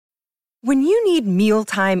When you need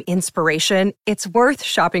mealtime inspiration, it's worth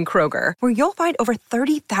shopping Kroger, where you'll find over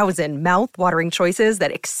 30,000 mouth-watering choices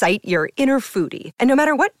that excite your inner foodie. And no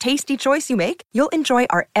matter what tasty choice you make, you'll enjoy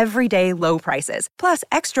our everyday low prices, plus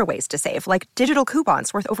extra ways to save, like digital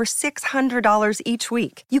coupons worth over $600 each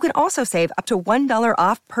week. You can also save up to $1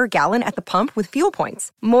 off per gallon at the pump with fuel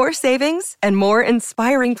points. More savings and more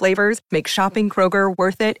inspiring flavors make shopping Kroger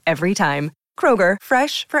worth it every time. Kroger,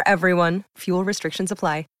 fresh for everyone. Fuel restrictions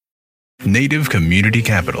apply. Native Community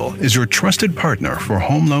Capital is your trusted partner for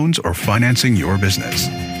home loans or financing your business.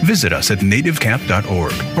 Visit us at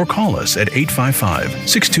nativecap.org or call us at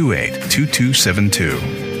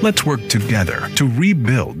 855-628-2272. Let's work together to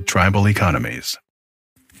rebuild tribal economies.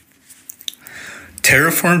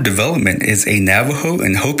 Terraform Development is a Navajo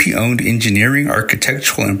and Hopi-owned engineering,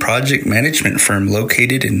 architectural, and project management firm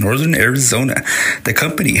located in northern Arizona. The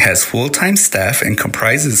company has full-time staff and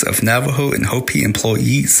comprises of Navajo and Hopi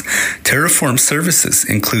employees. Terraform services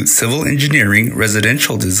include civil engineering,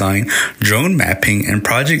 residential design, drone mapping, and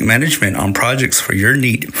project management on projects for your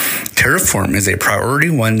need. Terraform is a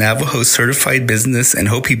Priority 1 Navajo certified business and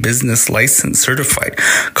Hopi business license certified.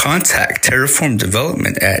 Contact Terraform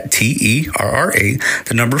Development at TERRA4ORM.com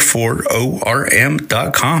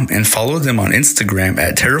and follow them on Instagram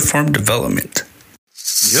at Terraform Development.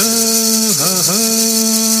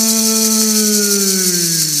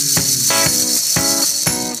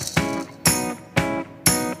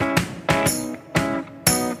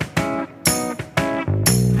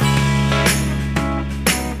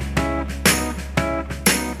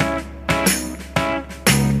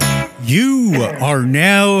 You are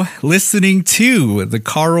now listening to the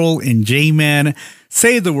Carl and J-Man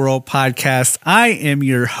Save the World podcast. I am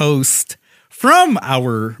your host from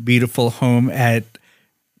our beautiful home at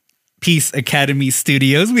Peace Academy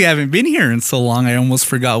Studios. We haven't been here in so long, I almost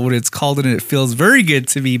forgot what it's called, and it feels very good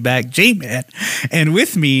to be back, J-Man. And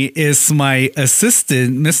with me is my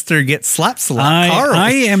assistant, Mr. Get Slaps a Lot, Carl. I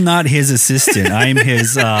am not his assistant. I'm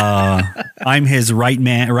his right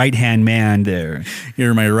hand man there.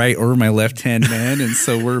 You're my right or my left hand man, and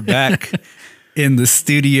so we're back in the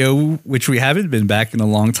studio, which we haven't been back in a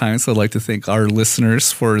long time. So I'd like to thank our listeners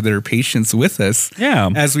for their patience with us. Yeah.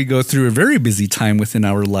 As we go through a very busy time within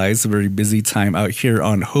our lives, a very busy time out here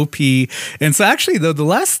on Hopi. And so actually, though, the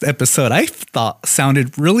last episode I thought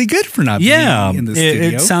sounded really good for not being in the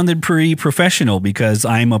studio. It sounded pretty professional because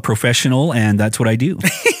I'm a professional and that's what I do.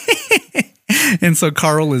 And so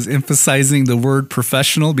Carl is emphasizing the word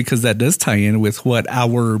professional because that does tie in with what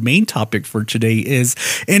our main topic for today is.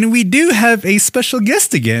 And we do have a special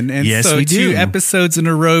guest again. And yes, so we do. 2 episodes in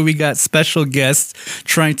a row, we got special guests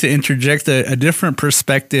trying to interject a different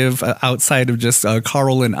perspective outside of just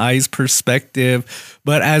Carl and I's perspective.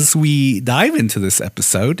 But as we dive into this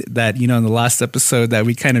episode, that, you know, in the last episode that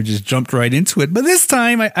we kind of just jumped right into it. But this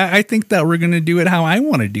time, I think that we're going to do it how I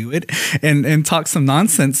want to do it and talk some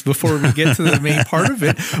nonsense before we get to the main part of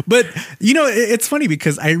it. But, you know, it's funny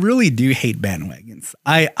because I really do hate bandwagons.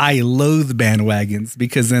 I loathe bandwagons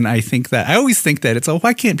because then I always think that it's,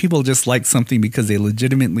 why can't people just like something because they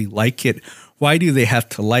legitimately like it? Why do they have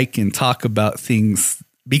to like and talk about things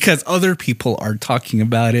because other people are talking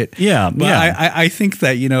about it? Yeah. But yeah. I think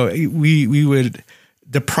that, you know, we would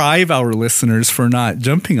deprive our listeners for not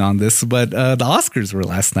jumping on this, but the Oscars were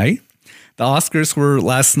last night. The Oscars were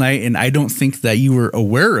last night, and I don't think that you were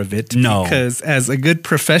aware of it. No. Because as a good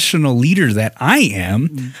professional leader that I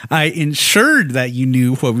am, I ensured that you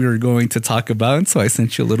knew what we were going to talk about. And so I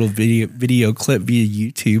sent you a little video clip via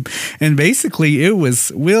YouTube. And basically, it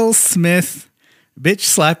was Will Smith bitch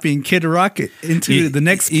slapping Kid Rock into the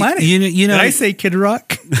next planet. You know, did I say Kid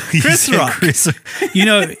Rock? Chris Rock. You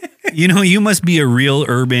know, you must be a real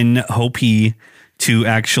urban Hopi to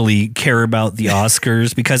actually care about the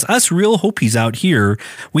Oscars, because us real Hopis out here,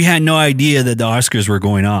 we had no idea that the Oscars were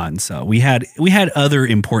going on. So we had other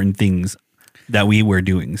important things that we were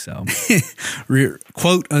doing. So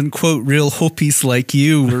quote unquote real Hopis like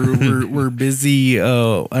you we're busy.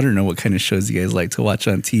 I don't know what kind of shows you guys like to watch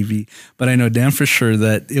on TV, but I know damn for sure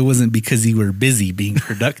that it wasn't because you were busy being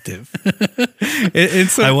productive. and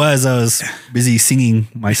so I was busy singing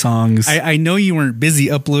my songs. I know you weren't busy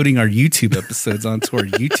uploading our YouTube episodes onto our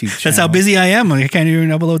YouTube channel. That's how busy I am. I can't even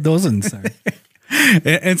upload dozens.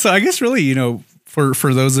 and so I guess really, you know,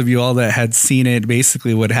 For those of you all that had seen it,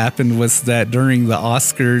 basically what happened was that during the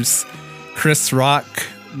Oscars, Chris Rock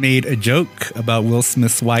made a joke about Will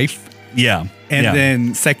Smith's wife. Yeah. And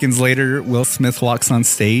then seconds later, Will Smith walks on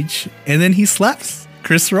stage and then he slaps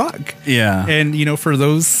Chris Rock. Yeah. And, you know, for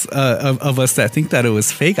those of us that think that it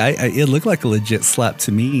was fake, it looked like a legit slap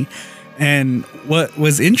to me. And what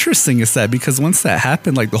was interesting is that because once that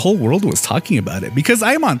happened, like the whole world was talking about it, because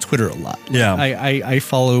I'm on Twitter a lot. Yeah. I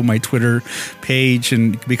follow my Twitter page,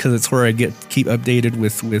 and because it's where I keep updated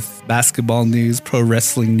with basketball news, pro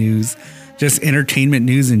wrestling news, just entertainment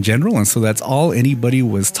news in general. And so that's all anybody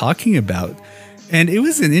was talking about. And it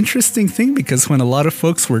was an interesting thing because when a lot of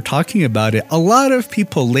folks were talking about it, a lot of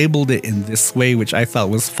people labeled it in this way, which I thought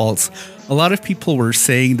was false. A lot of people were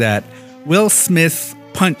saying that Will Smith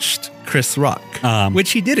punched Chris Rock,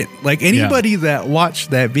 which he didn't. Like anybody that watched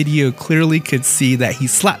that video clearly could see that he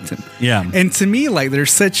slapped him. Yeah. And to me, like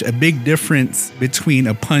there's such a big difference between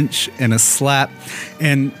a punch and a slap.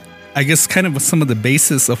 And I guess kind of some of the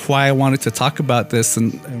basis of why I wanted to talk about this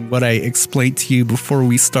and what I explained to you before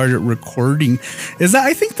we started recording is that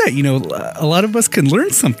I think that, you know, a lot of us can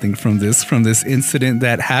learn something from this incident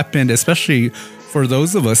that happened, especially for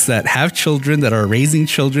those of us that have children, that are raising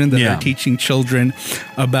children, that are teaching children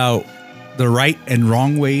about the right and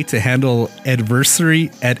wrong way to handle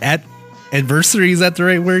adversity. Adversity, is that the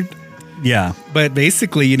right word? Yeah. But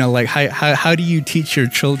basically, you know, like how do you teach your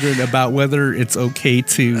children about whether it's okay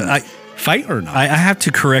to fight or not? I have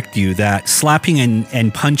to correct you that slapping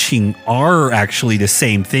and punching are actually the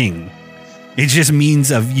same thing. It just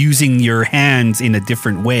means of using your hands in a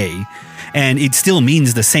different way. And it still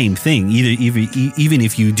means the same thing, even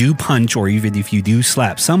if you do punch or even if you do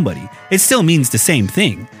slap somebody. It still means the same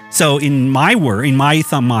thing. So in my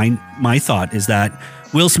thought is that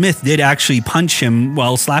Will Smith did actually punch him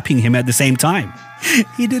while slapping him at the same time.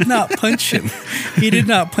 He did not punch him. He did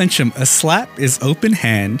not punch him. A slap is open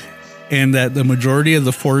hand, and that the majority of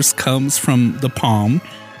the force comes from the palm.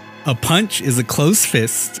 A punch is a closed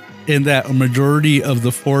fist, and that a majority of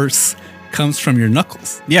the force comes from your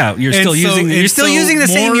knuckles. Yeah, you're still using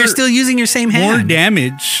your same hand. More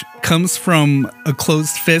damage comes from a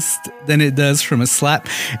closed fist than it does from a slap.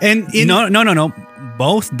 And no.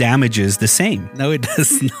 Both damages the same. No, it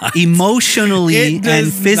does not. Emotionally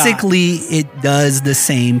and physically, it does the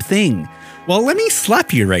same thing. Well, let me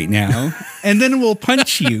slap you right now, and then we'll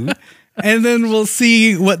punch you. And then we'll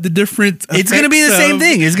see what the difference. It's going to be the same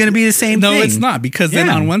thing. It's going to be the same thing. No, it's not, because then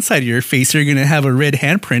on one side of your face you're going to have a red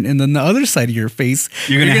handprint, and then the other side of your face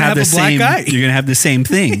you're going to have the same black eye. You're going to have the same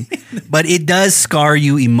thing. But it does scar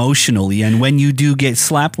you emotionally, and when you do get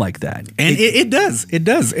slapped like that, and it does.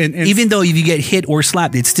 And even though if you get hit or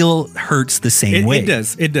slapped, it still hurts the same way.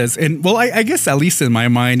 It does. And well, I guess at least in my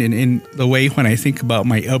mind and in the way when I think about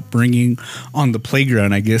my upbringing on the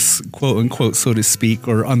playground, I guess, quote unquote, so to speak,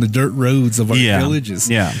 or on the dirt roads of our villages.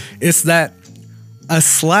 Yeah. It's that a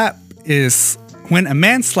slap is when a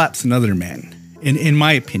man slaps another man, in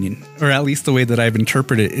my opinion, or at least the way that I've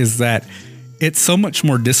interpreted it, is that it's so much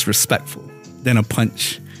more disrespectful than a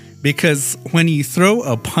punch. Because when you throw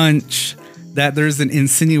a punch, that there's an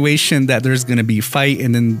insinuation that there's going to be fight,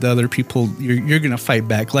 and then the other people, you're going to fight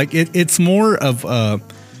back. Like it's more of a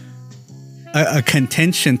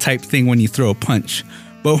contention type thing when you throw a punch.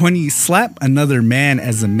 But when you slap another man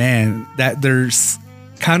as a man, that there's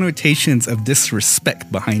connotations of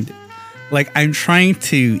disrespect behind it. Like, I'm trying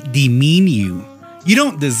to demean you. You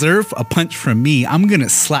don't deserve a punch from me. I'm going to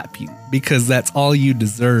slap you because that's all you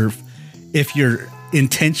deserve if your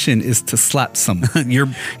intention is to slap someone. You're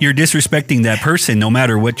disrespecting that person no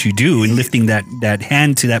matter what you do, and lifting that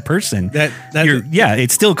hand to that person.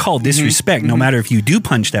 It's still called disrespect no matter if you do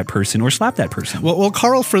punch that person or slap that person. Well,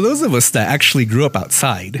 Carl, for those of us that actually grew up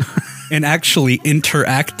outside and actually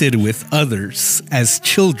interacted with others as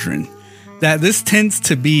children, that this tends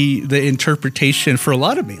to be the interpretation for a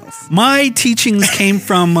lot of males. My teachings came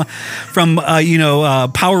from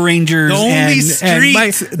Power Rangers. The only street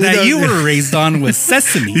that you were raised on was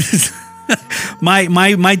Sesame.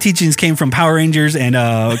 My teachings came from Power Rangers and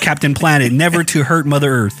Captain Planet, never to hurt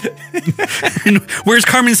Mother Earth. And where's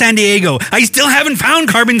Carmen Sandiego? I still haven't found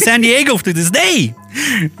Carmen Sandiego to this day.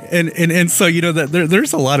 And so, you know, that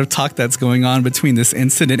there's a lot of talk that's going on between this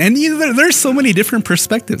incident, and you know, there's so many different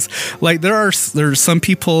perspectives. Like there's some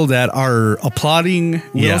people that are applauding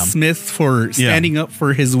Will Smith for standing up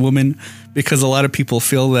for his woman, because a lot of people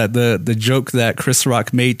feel that the joke that Chris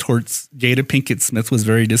Rock made towards Jada Pinkett Smith was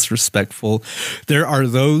very disrespectful. There are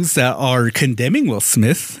those that are condemning Will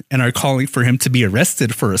Smith and are calling for him to be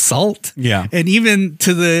arrested for assault. Yeah. And even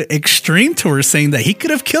to the extreme to saying that he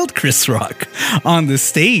could have killed Chris Rock on the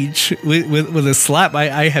stage with a slap.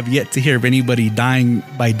 I have yet to hear of anybody dying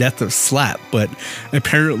by death of slap, but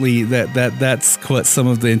apparently that's what some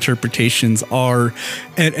of the interpretations are.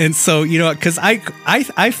 And so, you know, because I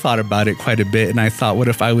thought about it quite a bit, and I thought, what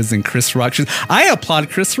if I was in Chris Rock's shoes? I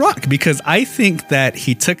applaud Chris Rock because I think that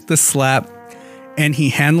he took the slap and he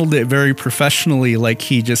handled it very professionally. Like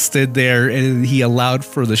he just stood there and he allowed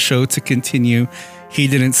for the show to continue. He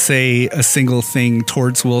didn't say a single thing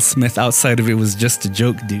towards Will Smith outside of it was just a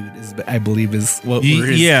joke, dude, I believe is what were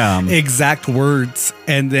his exact words.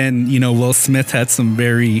 And then, you know, Will Smith had some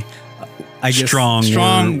very, I guess,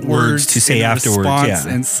 strong words to say afterwards. Yeah.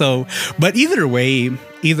 And so, but either way,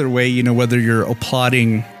 you know, whether you're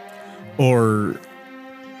applauding or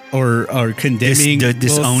condemning,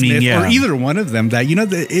 disowning, or either one of them, that, you know,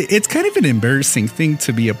 it's kind of an embarrassing thing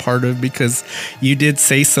to be a part of, because you did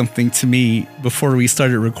say something to me before we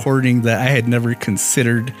started recording that I had never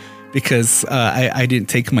considered, because I didn't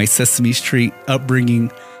take my Sesame Street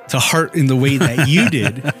upbringing to heart in the way that you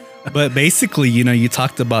did. But basically, you know, you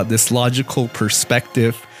talked about this logical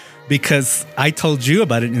perspective, because I told you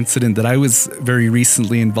about an incident that I was very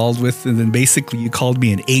recently involved with, and then basically you called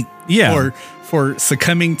me an ape for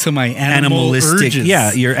succumbing to my animalistic urges.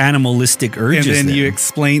 Yeah, your animalistic urges. And then you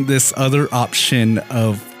explained this other option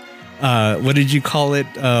of what did you call it?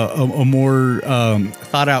 A more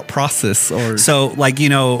thought out process, or so, like, you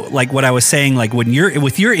know, like what I was saying, like when you're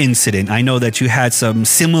with your incident, I know that you had some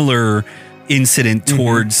similar incident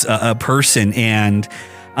towards a person, and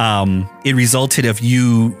it resulted of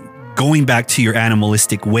you going back to your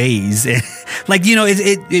animalistic ways. Like, you know,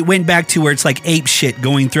 it went back to where it's like ape shit,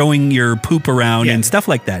 throwing your poop around and stuff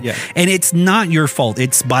like that. Yeah. And it's not your fault.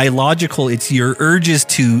 It's biological. It's your urges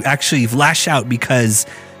to actually lash out because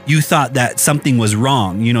you thought that something was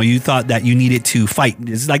wrong. You know, you thought that you needed to fight.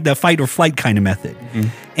 It's like the fight or flight kind of method.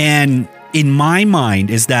 And in my mind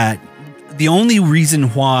is that the only reason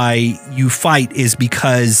why you fight is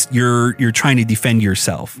because you're trying to defend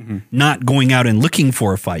yourself, not going out and looking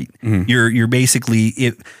for a fight. You're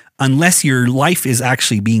basically, unless your life is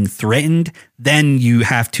actually being threatened, then you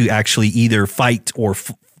have to actually either fight or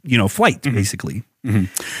flight, basically. And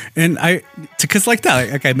because like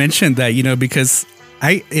that, like I mentioned that, you know, because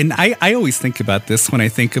I always think about this when I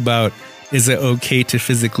think about, is it okay to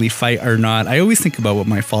physically fight or not? I always think about what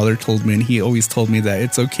my father told me, and he always told me that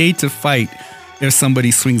it's okay to fight if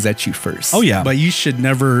somebody swings at you first. Oh, yeah. But you should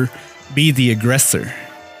never be the aggressor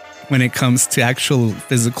when it comes to actual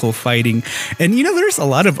physical fighting. And, you know, there's a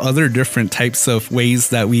lot of other different types of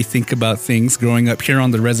ways that we think about things growing up here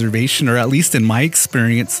on the reservation, or at least in my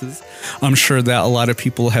experiences. I'm sure that a lot of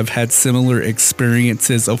people have had similar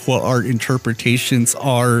experiences of what our interpretations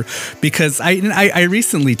are, because I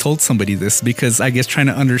recently told somebody this, because I guess trying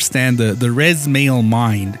to understand the res male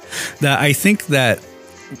mind, that I think that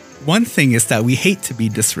one thing is that we hate to be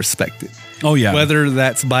disrespected. Oh, yeah. Whether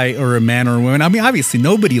that's by or a man or a woman. I mean, obviously,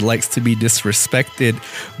 nobody likes to be disrespected.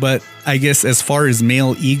 But I guess as far as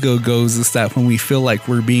male ego goes, is that when we feel like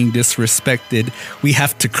we're being disrespected, we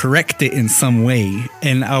have to correct it in some way.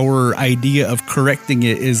 And our idea of correcting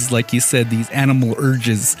it is, like you said, these animal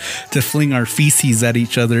urges to fling our feces at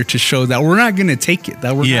each other to show that we're not going to take it,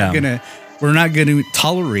 that we're not going to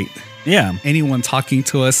tolerate anyone talking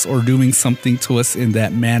to us or doing something to us in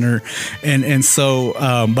that manner. And so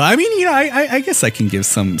but I mean, you know, I guess I can give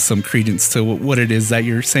some credence to what it is that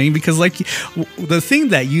you're saying, because like the thing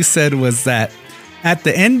that you said was that at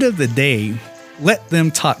the end of the day, let them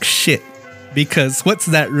talk shit, because what's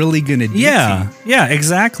that really gonna do to you? Yeah,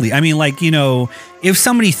 exactly. I mean, like, you know, if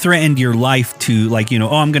somebody threatened your life to, like, you know,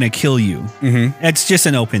 oh, I'm gonna kill you, that's just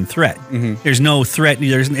an open threat. There's no threat.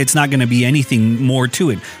 It's not gonna be anything more to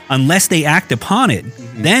it unless they act upon it.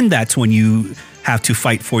 Then that's when you have to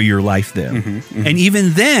fight for your life there. And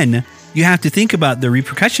even then, you have to think about the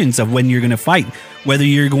repercussions of when you're going to fight, whether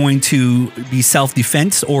you're going to be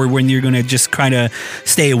self-defense or when you're going to just kind of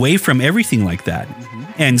stay away from everything like that.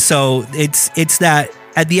 And so it's that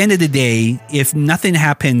at the end of the day, if nothing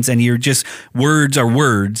happens and you're just words are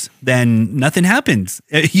words, then nothing happens.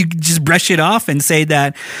 You just brush it off and say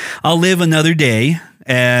that I'll live another day,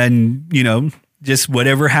 and, you know, just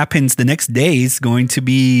whatever happens the next day is going to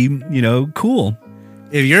be, you know, cool.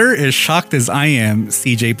 If you're as shocked as I am,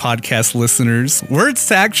 CJ podcast listeners, words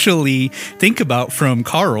to actually think about from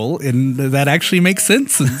Carl, and that actually makes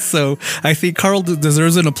sense. And so I think Carl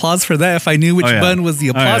deserves an applause for that. If I knew which button was the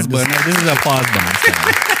applause button. This is the applause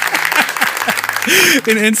button.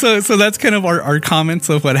 and so that's kind of our comments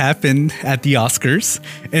of what happened at the Oscars.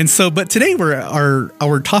 And so, but today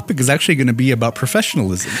our topic is actually going to be about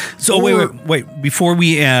professionalism. So wait, before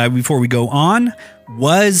we go on,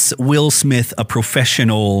 was Will Smith a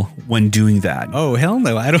professional when doing that? Oh, hell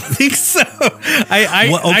no. I don't think so.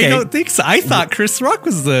 I don't think so. I thought Chris Rock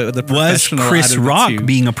was the professional. Was Chris Rock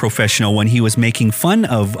being a professional when he was making fun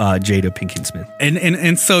of Jada Pinkett Smith?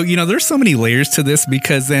 And so, you know, there's so many layers to this,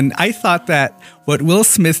 because then I thought that what Will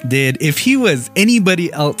Smith did, if he was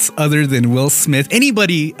anybody else other than Will Smith,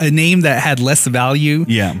 anybody, a name that had less value,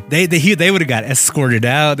 they would have got escorted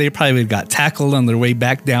out. They probably would have got tackled on their way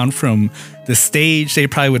back down from the stage. They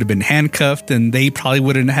probably would have been handcuffed, and they probably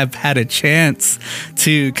wouldn't have had a chance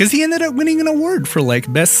to, because he ended up winning an award for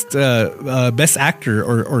like best actor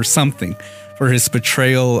or something for his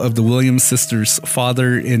portrayal of the Williams sisters'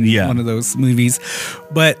 father in one of those movies.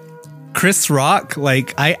 But Chris Rock,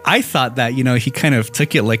 like I thought that, you know, he kind of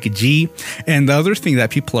took it like a G. And the other thing that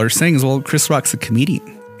people are saying is, well, Chris Rock's a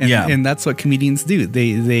comedian. And that's what comedians do.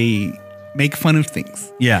 They make fun of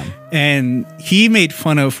things. Yeah. And he made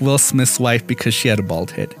fun of Will Smith's wife because she had a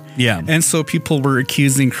bald head. Yeah. And so people were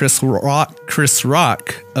accusing Chris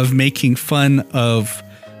Rock of making fun of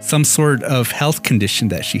some sort of health condition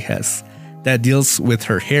that she has that deals with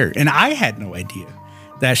her hair. And I had no idea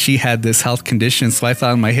that she had this health condition. So I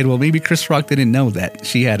thought in my head, well, maybe Chris Rock didn't know that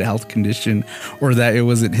she had a health condition, or that it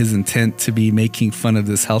wasn't his intent to be making fun of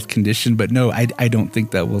this health condition. But no, I don't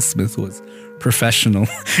think that Will Smith was professional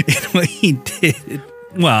in what he did.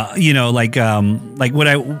 Well, you know, like what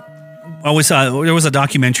I always saw, there was a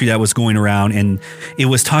documentary that was going around, and it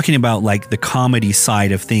was talking about like the comedy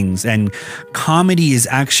side of things. And comedy is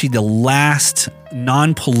actually the last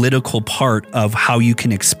non-political part of how you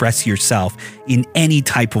can express yourself in any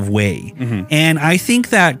type of way. Mm-hmm. And I think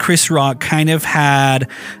that Chris Rock kind of had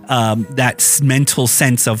that mental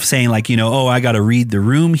sense of saying like, you know, oh, I got to read the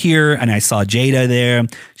room here. And I saw Jada there.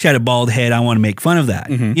 She had a bald head. I want to make fun of that.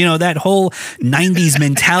 Mm-hmm. You know, that whole 90s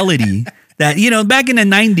mentality that, you know, back in the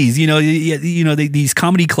 90s, these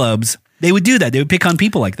comedy clubs, they would do that. They would pick on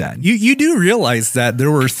people like that. You do realize that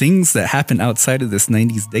there were things that happened outside of this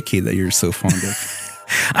 90s decade that you're so fond of.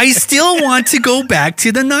 I still want to go back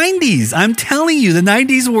to the 90s. I'm telling you, the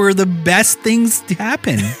 90s were the best things to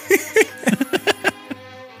happen.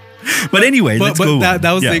 But anyway, let's go. That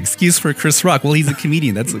was the excuse for Chris Rock. Well, he's a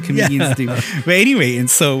comedian. That's what comedians do. But anyway,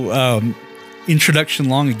 and so introduction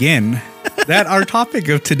long again. That our topic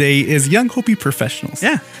of today is young Hopi professionals.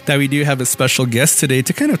 Yeah. That we do have a special guest today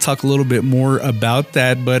to kind of talk a little bit more about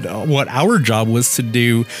that. But what our job was to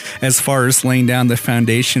do as far as laying down the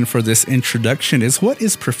foundation for this introduction is, what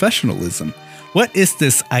is professionalism? What is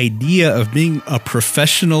this idea of being a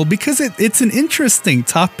professional? Because it's an interesting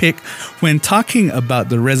topic when talking about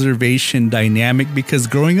the reservation dynamic, because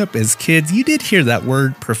growing up as kids, you did hear that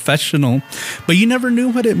word professional, but you never knew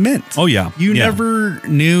what it meant. Oh, yeah. You never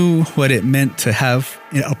knew what it meant to have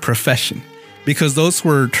a profession, because those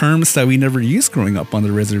were terms that we never used growing up on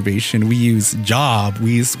the reservation. We use job.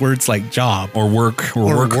 We use words like job or work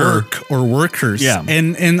or worker or workers. Yeah.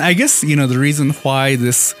 And I guess, you know, the reason why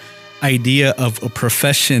this idea of a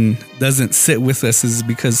profession doesn't sit with us is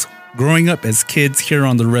because growing up as kids here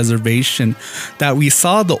on the reservation, that we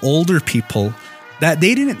saw the older people, that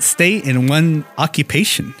they didn't stay in one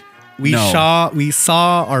occupation. We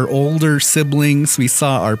saw our older siblings, we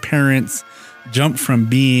saw our parents jump from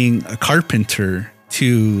being a carpenter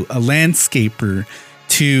to a landscaper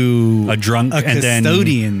to a drunk, a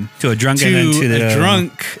custodian, to a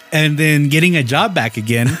drunk, and then getting a job back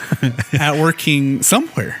again at working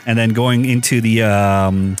somewhere, and then going into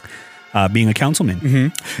the being a councilman.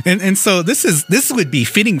 Mm-hmm. And so this would be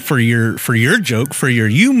fitting for your joke, for your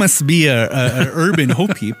you must be a urban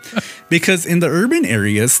Hopi, because in the urban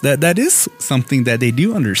areas that is something that they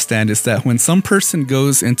do understand, is that when some person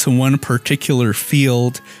goes into one particular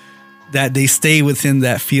field, that they stay within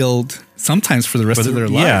that field sometimes for the rest of their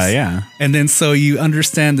lives. Yeah. And then so you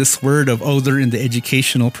understand this word of, oh, they're in the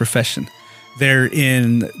educational profession. They're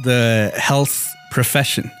in the health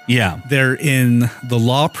profession. Yeah. They're in the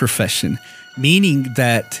law profession, meaning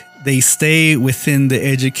that they stay within the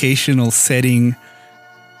educational setting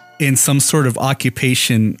in some sort of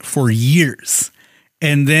occupation for years.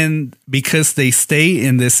 And then because they stay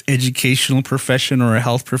in this educational profession or a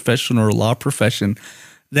health profession or a law profession,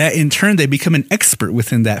 that in turn, they become an expert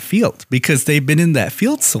within that field because they've been in that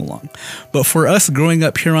field so long. But for us growing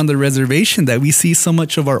up here on the reservation, that we see so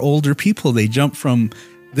much of our older people, they jump from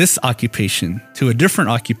this occupation to a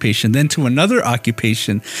different occupation, then to another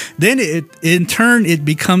occupation. Then in turn, it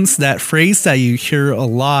becomes that phrase that you hear a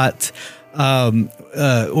lot.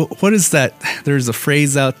 What is that? There's a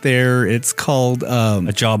phrase out there. It's called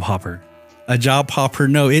a job hopper. A job hopper.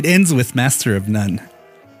 No, it ends with master of none.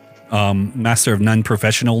 Master of none,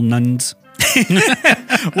 professional nuns.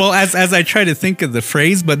 Well, as I try to think of the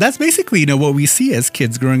phrase, but that's basically, what we see as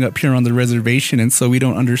kids growing up here on the reservation. And so we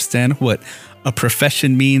don't understand what a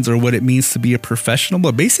profession means or what it means to be a professional.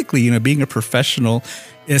 But basically, being a professional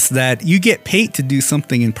is that you get paid to do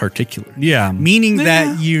something in particular. Yeah. Meaning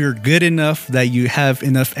that you're good enough, that you have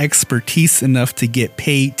enough expertise enough to get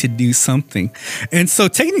paid to do something. And so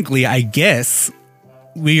technically, I guess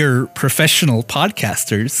we are professional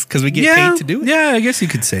podcasters because we get paid to do it. Yeah, I guess you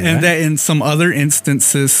could say and that in some other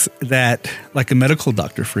instances that, like a medical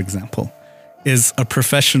doctor, for example, is a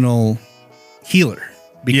professional healer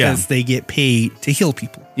because they get paid to heal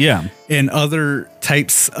people. Yeah. And other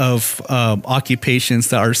types of occupations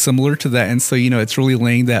that are similar to that. And so, it's really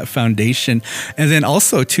laying that foundation. And then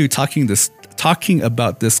also, too, talking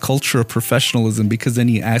about this culture of professionalism, because then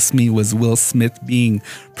you asked me, was Will Smith being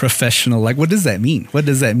professional? Like, what does that mean? What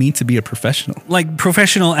does that mean to be a professional? Like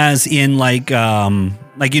professional as in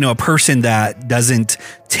a person that doesn't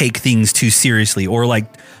take things too seriously, or like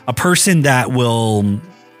a person that will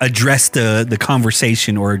address the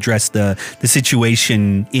conversation or address the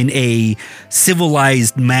situation in a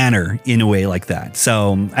civilized manner, in a way like that.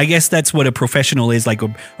 So I guess that's what a professional is, like a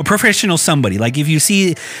professional somebody. Like if you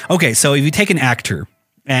see, so if you take an actor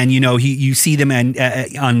and you see them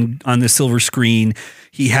on the silver screen,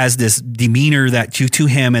 he has this demeanor that to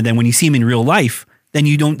him, and then when you see him in real life, then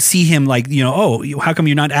you don't see him like, how come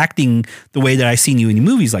you're not acting the way that I've seen you in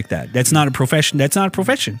movies like that? That's not a profession. That's not a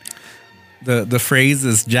profession. The phrase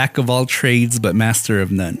is jack of all trades, but master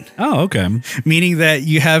of none. Oh, okay. Meaning that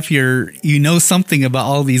you have something about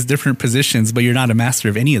all these different positions, but you're not a master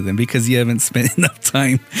of any of them because you haven't spent enough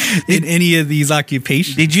time in any of these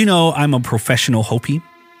occupations. Did you know I'm a professional Hopi?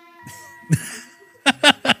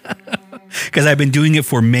 Because I've been doing it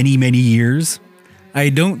for many, many years. I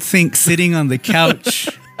don't think sitting on the couch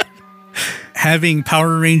having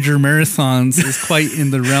Power Ranger marathons is quite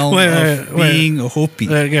in the realm of being a Hopi.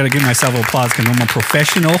 I got to give myself applause because I'm a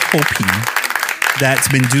professional Hopi that's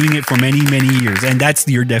been doing it for many, many years. And that's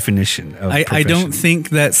your definition of profession. I don't think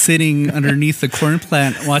that sitting underneath the corn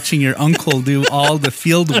plant watching your uncle do all the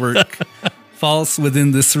field work falls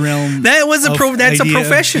within this realm. That's a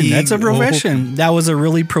profession. That's a profession. That was a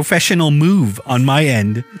really professional move on my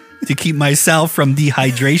end to keep myself from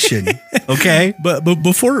dehydration. Okay. But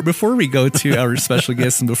before we go to our special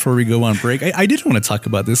guest and before we go on break, I did want to talk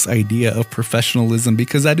about this idea of professionalism,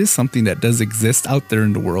 because that is something that does exist out there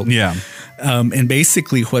in the world. Yeah. And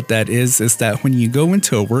basically what that is that when you go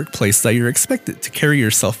into a workplace, that you're expected to carry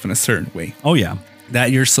yourself in a certain way. Oh, yeah.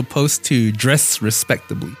 That you're supposed to dress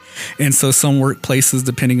respectably. And so some workplaces,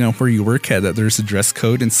 depending on where you work at, that there's a dress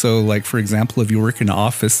code. And so, like, for example, if you work in an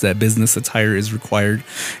office, that business attire is required.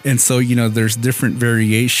 And so, there's different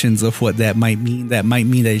variations of what that might mean. That might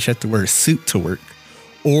mean that you have to wear a suit to work.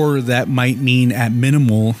 Or that might mean at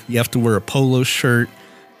minimal, you have to wear a polo shirt.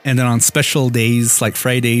 And then on special days, like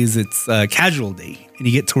Fridays, it's a casual day and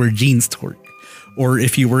you get to wear jeans to work. Or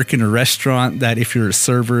if you work in a restaurant, that if you're a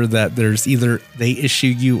server, that there's either they issue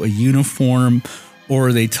you a uniform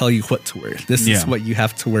or they tell you what to wear. This is what you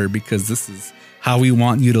have to wear because this is how we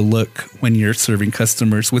want you to look when you're serving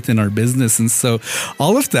customers within our business. And so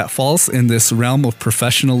all of that falls in this realm of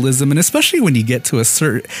professionalism. And especially when you get to a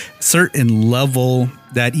certain level,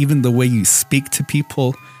 that even the way you speak to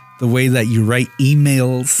people, the way that you write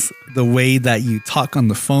emails, the way that you talk on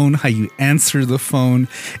the phone, how you answer the phone,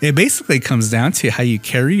 it basically comes down to how you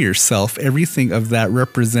carry yourself. Everything of that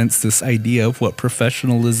represents this idea of what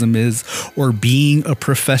professionalism is, or being a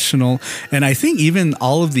professional. And I think even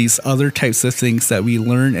all of these other types of things that we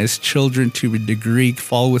learn as children to a degree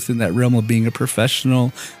fall within that realm of being a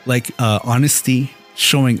professional, like honesty,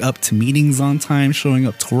 showing up to meetings on time, showing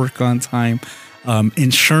up to work on time,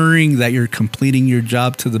 ensuring that you're completing your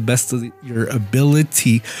job to the best of your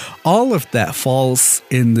ability. All of that falls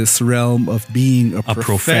in this realm of being a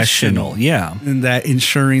professional. Yeah. And that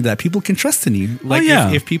ensuring that people can trust in you. Like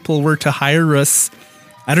if people were to hire us,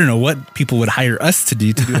 I don't know what people would hire us to do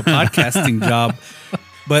a podcasting job,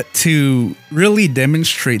 but to really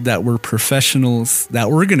demonstrate that we're professionals, that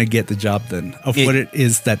we're going to get the job done of what it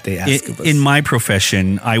is that they ask of us. In my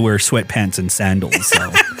profession, I wear sweatpants and sandals.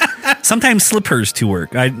 So sometimes slippers to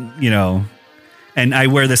work. And I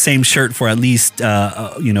wear the same shirt for at least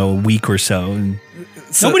a week or so. And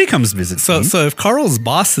nobody comes visit me. So if Carl's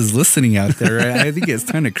boss is listening out there, I think it's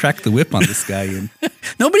time to crack the whip on this guy. And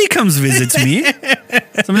nobody comes visits me.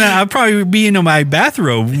 Sometimes I'll probably be in my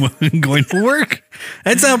bathrobe going to work.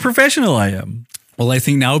 That's how professional I am. Well, I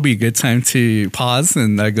think now would be a good time to pause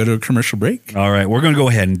and go to a commercial break. All right, we're going to go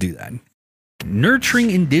ahead and do that.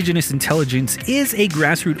 Nurturing Indigenous Intelligence is a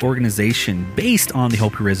grassroots organization based on the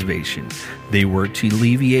Hopi Reservation. They work to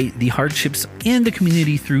alleviate the hardships in the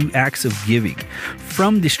community through acts of giving,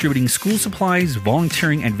 from distributing school supplies,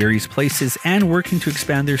 volunteering at various places, and working to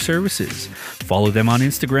expand their services. Follow them on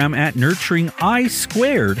Instagram at Nurturing I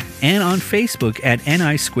Squared and on Facebook at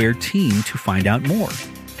NI Squared Team to find out more.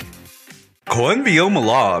 Coenvioma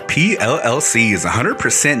Law, PLLC is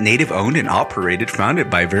 100% native-owned and operated, founded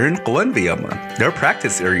by Viren Coenvioma. Their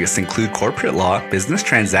practice areas include corporate law, business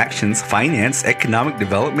transactions, finance, economic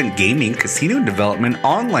development, gaming, casino development,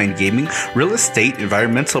 online gaming, real estate,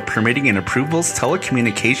 environmental permitting and approvals,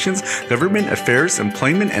 telecommunications, government affairs,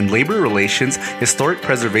 employment and labor relations, historic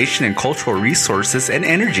preservation and cultural resources, and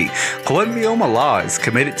energy. Coenvioma Law is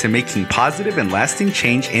committed to making positive and lasting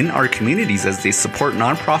change in our communities as they support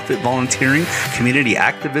nonprofit volunteering, community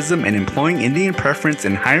activism, and employing Indian preference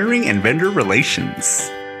in hiring and vendor relations.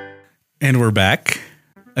 And we're back.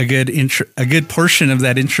 A good portion of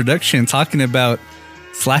that introduction talking about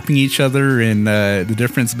slapping each other and the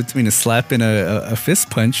difference between a slap and a fist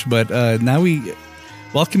punch. But now we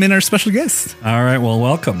welcome in our special guest. All right, well,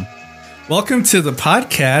 welcome. Welcome to the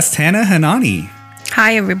podcast, Hannah Hanani.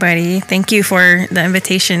 Hi, everybody. Thank you for the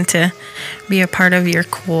invitation to be a part of your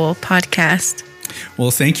cool podcast.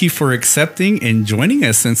 Well, thank you for accepting and joining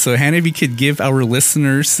us. And so, Hannah, if you could give our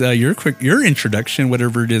listeners your introduction,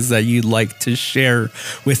 whatever it is that you'd like to share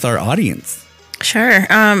with our audience. Sure.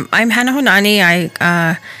 I'm Hannah Hanani.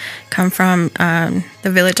 I come from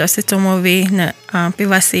the village of Sitomovi,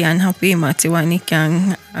 Pivasi and Hopi Matiwani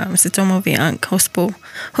Kyang, Sitomovi and Hospo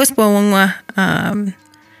Wangwa,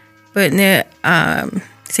 but ne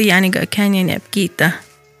Siyaniga Canyon Epgita.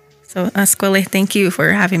 So, Askwele, thank you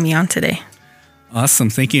for having me on today. Awesome.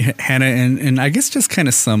 Thank you, Hannah. And I guess just kind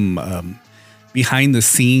of some behind the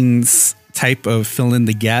scenes type of fill in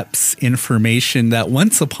the gaps information that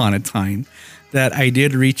once upon a time that I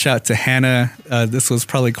did reach out to Hannah. This was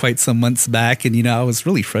probably quite some months back. And, I was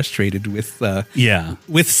really frustrated with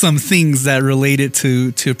some things that related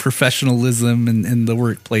to professionalism and the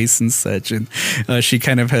workplace and such. And she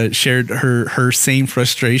kind of had shared her same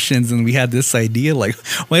frustrations. And we had this idea, like,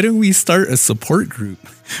 why don't we start a support group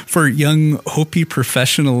for young Hopi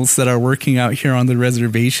professionals that are working out here on the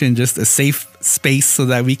reservation, just a safe space so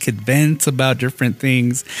that we could vent about different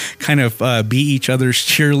things, kind of be each other's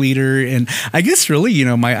cheerleader. And I guess really,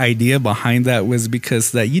 my idea behind that was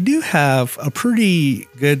because that you do have a pretty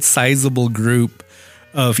good sizable group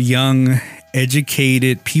of young,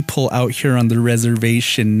 educated people out here on the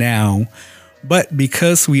reservation now. But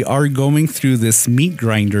because we are going through this meat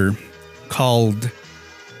grinder called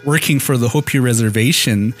working for the Hopi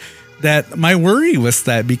Reservation, that my worry was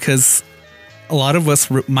that because a lot of us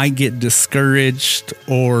might get discouraged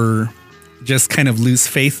or just kind of lose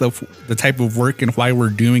faith of the type of work and why we're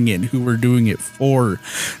doing it and who we're doing it for,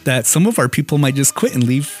 that some of our people might just quit and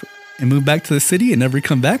leave and move back to the city and never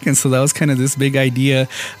come back. And so that was kind of this big idea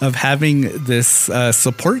of having this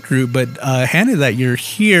support group. But Hannah, that you're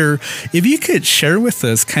here, if you could share with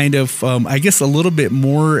us kind of, I guess, a little bit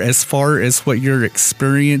more as far as what your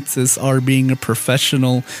experiences are being a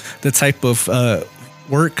professional, the type of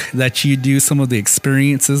work that you do, some of the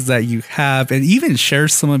experiences that you have, and even share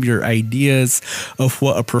some of your ideas of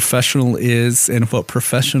what a professional is and what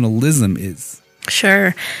professionalism is.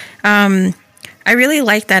 Sure. I really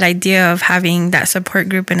like that idea of having that support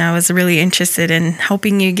group, and I was really interested in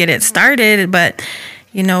helping you get it started. But,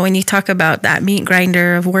 when you talk about that meat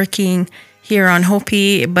grinder of working here on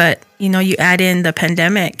Hopi, but, you add in the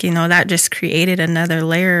pandemic, that just created another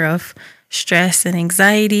layer of stress and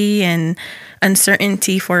anxiety and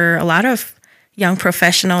uncertainty for a lot of young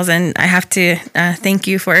professionals. And I have to thank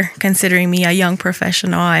you for considering me a young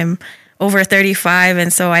professional. I'm over 35,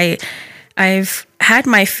 and so I've had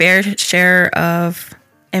my fair share of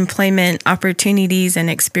employment opportunities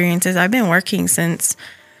and experiences. I've been working since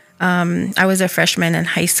I was a freshman in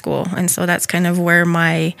high school. And so that's kind of where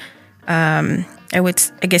my, I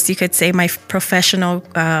guess you could say my professional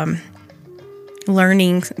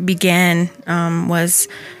learning began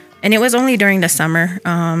and it was only during the summer.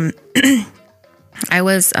 I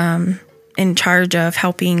was in charge of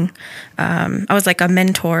helping, I was like a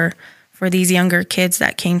mentor for these younger kids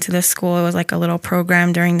that came to the school. It was like a little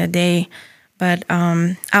program during the day. But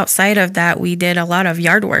outside of that, we did a lot of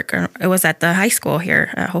yard work. It was at the high school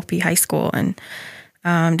here, at Hopi High School. And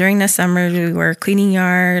during the summer, we were cleaning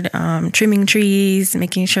yard, trimming trees,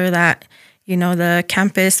 making sure that, the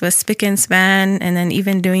campus was spick and span, and then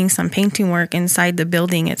even doing some painting work inside the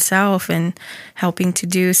building itself and helping to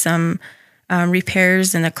do some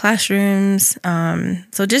repairs in the classrooms.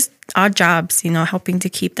 So just odd jobs, helping to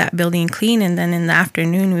keep that building clean. And then in the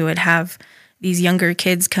afternoon, we would have these younger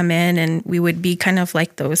kids come in, and we would be kind of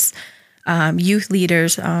like those youth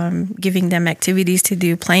leaders, giving them activities to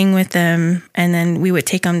do, playing with them. And then we would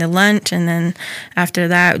take them to lunch. And then after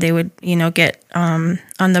that, they would, get on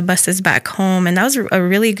the buses back home. And that was a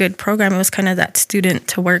really good program. It was kind of that student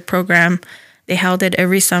to work program. They held it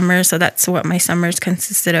every summer. So that's what my summers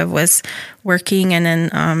consisted of, was working and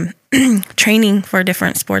then training for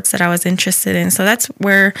different sports that I was interested in. So that's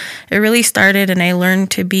where it really started. And I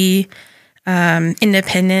learned to be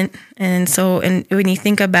independent. And so, and when you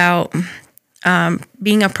think about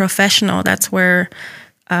being a professional, that's where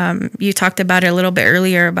you talked about it a little bit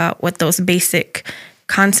earlier about what those basic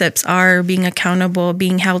concepts are: being accountable,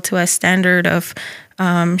 being held to a standard of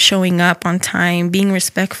showing up on time, being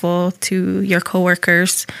respectful to your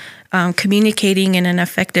coworkers, communicating in an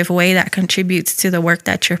effective way that contributes to the work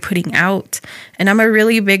that you're putting out. And I'm a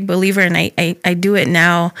really big believer, and I do it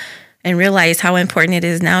now and realize how important it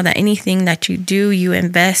is now, that anything that you do, you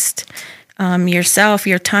invest yourself,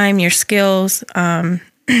 your time, your skills, and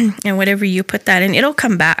whatever you put that in, it'll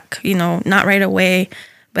come back, not right away,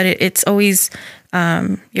 but it's always,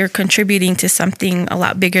 you're contributing to something a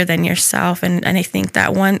lot bigger than yourself. And I think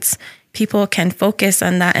that once people can focus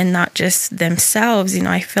on that and not just themselves,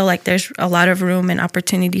 I feel like there's a lot of room and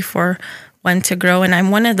opportunity for one to grow. And I'm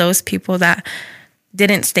one of those people that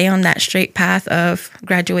didn't stay on that straight path of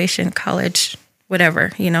graduation, college,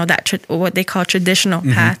 whatever, that what they call traditional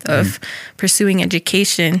path of pursuing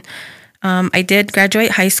education. I did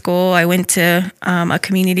graduate high school. I went to a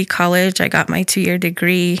community college. I got my 2-year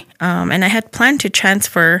degree, and I had planned to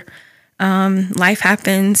transfer. Life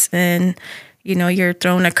happens, and you're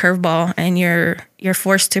thrown a curveball, and you're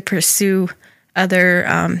forced to pursue other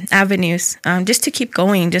avenues, just to keep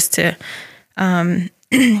going, just to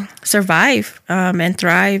survive and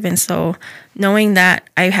thrive. And so, knowing that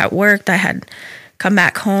I had worked, I had come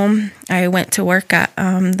back home. I went to work at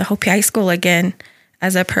the Hopi High School again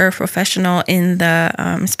as a paraprofessional in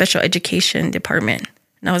the special education department.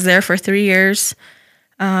 And I was there for 3 years.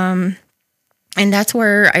 And that's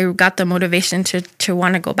where I got the motivation to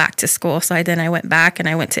want to go back to school. So I went back and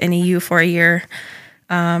I went to NEU for a year.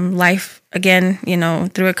 Life, again,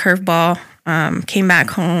 threw a curveball, came back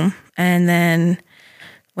home. And then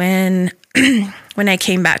when I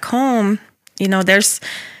came back home,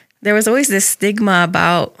 there was always this stigma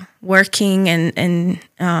about working and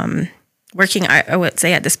working, I would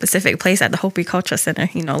say, at the specific place at the Hopi Cultural Center.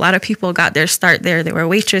 A lot of people got their start there. They were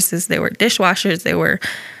waitresses, they were dishwashers, they were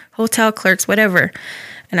hotel clerks, whatever.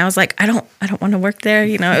 And I was like, I don't want to work there.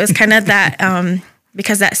 It was kind of that,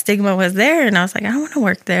 because that stigma was there. And I was like, I don't want to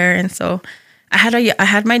work there. And so I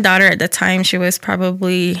had my daughter at the time. She was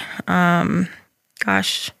probably,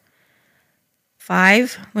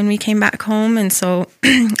 5 when we came back home. And so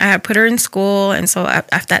I had put her in school. And so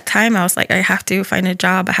at that time, I was like, I have to find a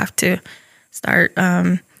job. I have to start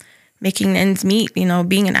making ends meet,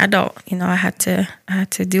 being an adult. I had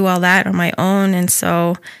to do all that on my own. And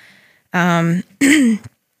so I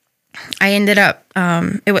ended up,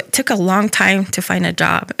 it took a long time to find a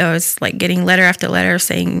job. It was like getting letter after letter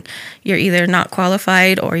saying you're either not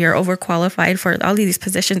qualified or you're overqualified for all these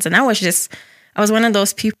positions. And I was one of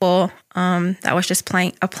those people that was just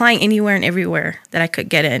applying anywhere and everywhere that I could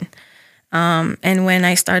get in. And when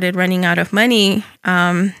I started running out of money,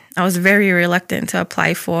 I was very reluctant to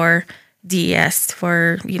apply for DES,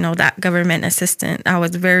 for, that government assistant. I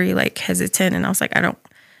was very hesitant, and I was like,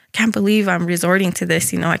 can't believe I'm resorting to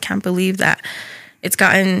this. I can't believe that it's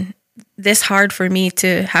gotten this hard for me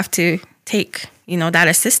to have to take, that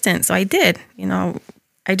assistance. So I did,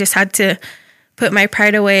 I just had to put my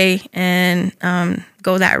pride away and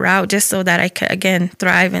go that route just so that I could, again,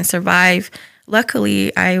 thrive and survive.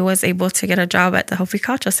 Luckily, I was able to get a job at the Hopi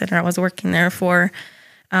Cultural Center. I was working there for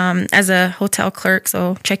as a hotel clerk,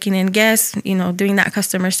 so checking in guests, doing that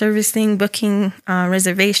customer service thing, booking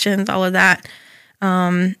reservations, all of that.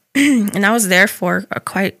 And I was there for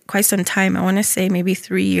quite some time. I want to say maybe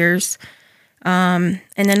 3 years. And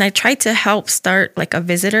then I tried to help start like a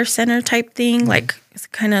visitor center type thing, like it's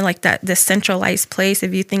kind of like that, this centralized place.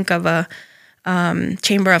 If you think of a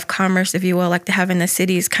chamber of commerce, if you will, like they have in the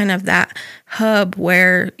cities, kind of that hub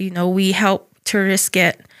where, we help tourists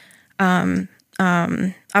get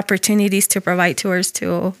opportunities to provide tours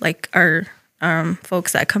to like our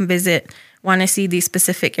folks that come visit, want to see these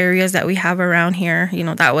specific areas that we have around here.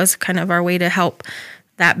 That was kind of our way to help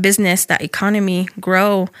that business, that economy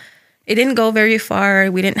grow. It didn't go very far.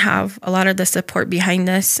 We didn't have a lot of the support behind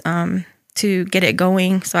us. to get it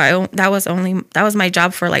going. So that was my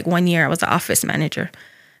job for like 1 year. I was the office manager.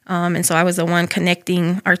 And so I was the one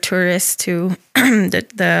connecting our tourists to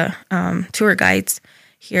the tour guides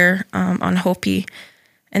here on Hopi.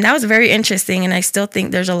 And that was very interesting. And I still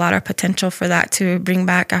think there's a lot of potential for that to bring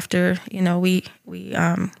back after, we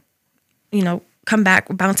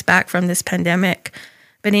bounce back from this pandemic.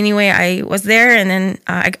 But anyway, I was there, and then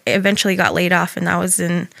I eventually got laid off, and that was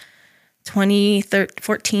in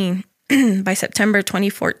 2014, by September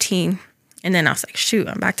 2014. And then I was like, shoot,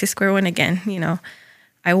 I'm back to square one again.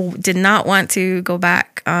 I did not want to go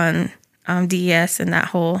back on DES and that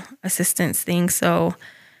whole assistance thing. So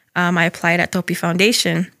I applied at Topi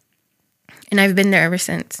Foundation, and I've been there ever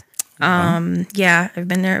since. I've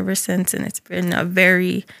been there ever since, and it's been a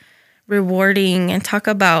very rewarding, and talk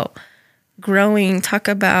about growing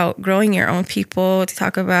your own people, to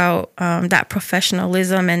talk about that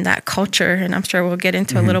professionalism and that culture. And I'm sure we'll get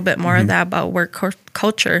into a little bit more of that about work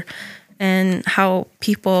culture and how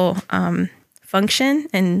people function,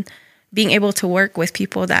 and being able to work with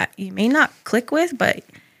people that you may not click with, but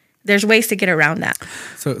there's ways to get around that.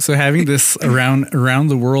 So having this around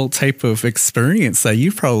the world type of experience, that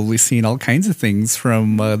you've probably seen all kinds of things,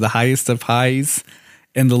 from the highest of highs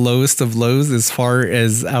and the lowest of lows, as far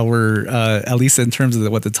as our, at least in terms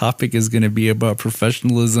of what the topic is going to be about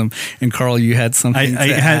professionalism. And Carl, you had something I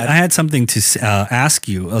had something to ask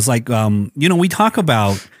you. I was like, we talk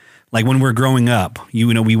about, like, when we're growing up,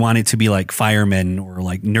 we wanted to be like firemen or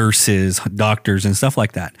like nurses, doctors, and stuff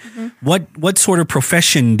like that. Mm-hmm. What sort of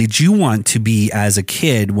profession did you want to be as a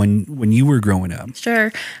kid when you were growing up?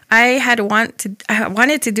 Sure. I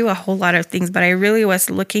wanted to do a whole lot of things, but I really was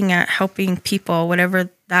looking at helping people, whatever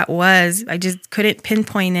that was. I just couldn't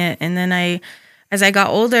pinpoint it. And then as I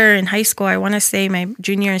got older in high school, I want to say my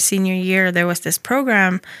junior and senior year, there was this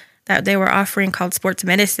program that they were offering called sports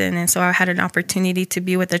medicine. And so I had an opportunity to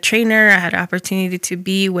be with a trainer. I had an opportunity to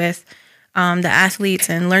be with the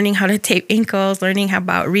athletes and learning how to tape ankles, learning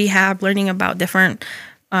about rehab, learning about different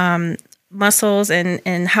muscles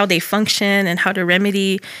and how they function and how to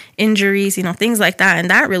remedy injuries, things like that. And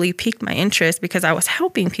that really piqued my interest, because I was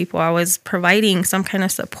helping people. I was providing some kind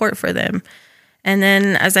of support for them. And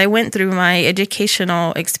then as I went through my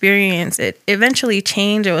educational experience, it eventually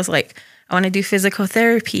changed. It was like, I want to do physical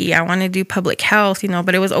therapy. I want to do public health,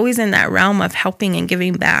 but it was always in that realm of helping and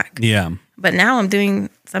giving back. Yeah. But now I'm doing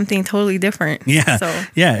something totally different. Yeah.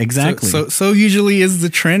 Yeah, exactly. So usually is the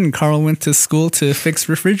trend. Carl went to school to fix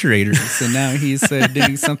refrigerators, and now he's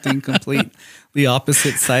doing something completely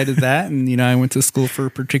opposite side of that. And, I went to school for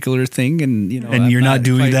a particular thing, and, and you're not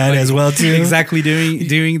doing that as well too. Exactly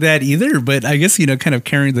doing that either. But I guess, kind of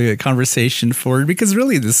carrying the conversation forward, because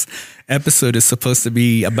really this episode is supposed to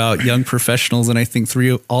be about young professionals. And I think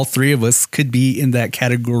all three of us could be in that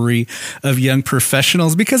category of young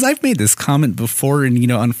professionals, because I've made this comment before. And,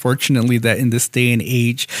 unfortunately, that in this day and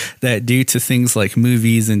age, that due to things like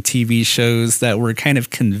movies and TV shows, that we're kind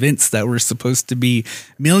of convinced that we're supposed to be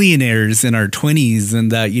millionaires in our 20s,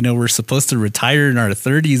 and that, we're supposed to retire in our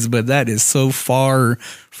 30s. But that is so far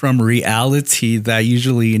from reality, that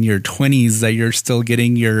usually in your 20s that you're still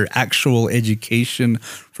getting your actual education.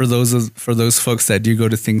 For those folks that do go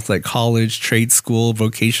to things like college, trade school,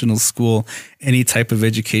 vocational school, any type of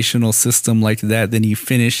educational system like that, then you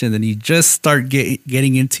finish, and then you just start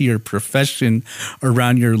getting into your profession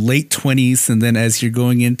around your late 20s. And then as you're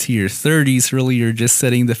going into your 30s, really you're just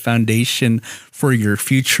setting the foundation for your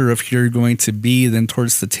future of you're going to be. Then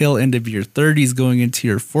towards the tail end of your 30s, going into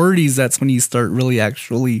your 40s, that's when you start really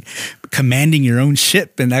actually commanding your own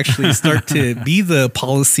ship and actually start to be the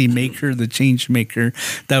policy maker, the change maker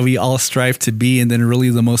that we all strive to be. And then really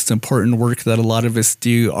the most important work that a lot of us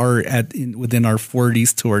do are within our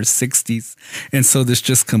 40s to our 60s. And so this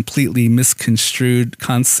just completely misconstrued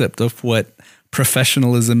concept of what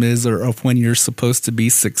professionalism is, or of when you're supposed to be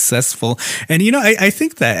successful. And, I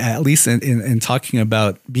think that at least in talking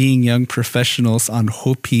about being young professionals on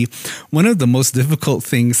Hopi, one of the most difficult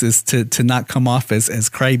things is to not come off as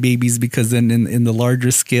crybabies, because then in the larger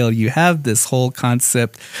scale, you have this whole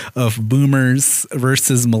concept of boomers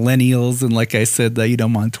versus millennials. And like I said, that,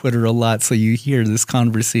 I'm on Twitter a lot, so you hear this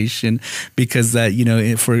conversation, because that,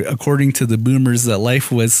 according to the boomers, that life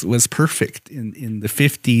was perfect in the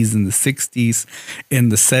 50s and the 60s. In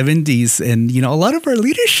the 70s. And, a lot of our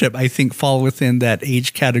leadership, I think, fall within that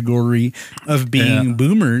age category of being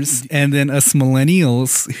boomers. And then us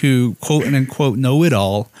millennials who, quote unquote, know it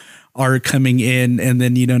all, are coming in. And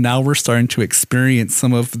then, now we're starting to experience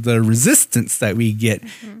some of the resistance that we get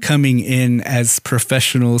coming in as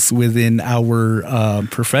professionals within our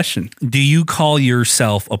profession. Do you call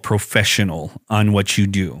yourself a professional on what you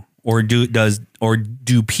do? Or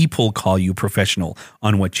do people call you professional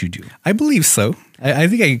on what you do? I believe so. I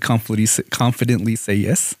think I can confidently say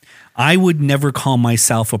yes. I would never call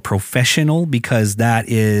myself a professional because that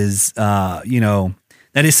is, that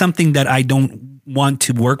is something that I don't want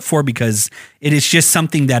to work for because it is just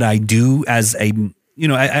something that I do as a,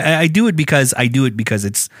 I do it because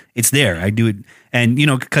it's there. I do it. And,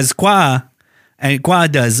 because Kwa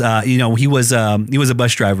does, he was a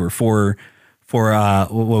bus driver for what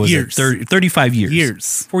was years. it? 35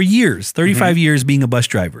 years. For years. 35 years being a bus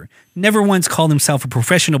driver. Never once called himself a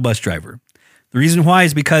professional bus driver. The reason why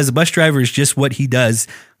is because a bus driver is just what he does,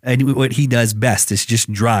 and what he does best is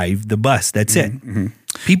just drive the bus. That's it.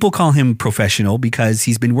 People call him professional because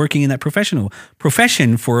he's been working in that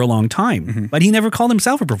profession for a long time, but he never called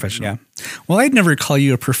himself a professional. Yeah. Well, I'd never call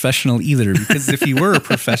you a professional either, because if you were a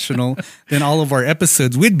professional, then all of our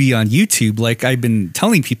episodes would be on YouTube. Like I've been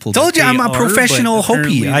telling people. Told you I'm a professional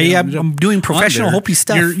Hopi. I'm doing professional Hopi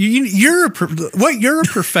stuff. You're a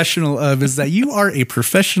professional of is that you are a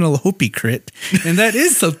professional Hopi crit, and that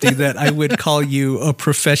is something that I would call you a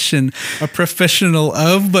professional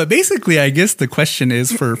of. But basically, I guess the question is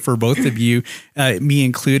for both of you, me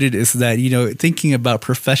included, is that, thinking about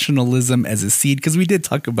professionalism as a seed, because we did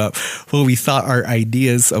talk about what we thought our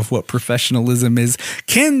ideas of what professionalism is.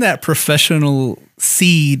 Can that professional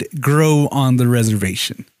seed grow on the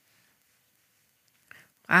reservation?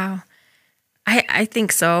 Wow. I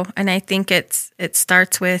think so. And I think it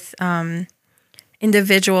starts with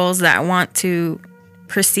individuals that want to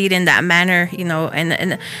proceed in that manner,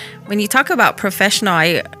 and when you talk about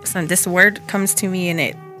professional, this word comes to me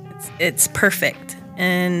and it's perfect.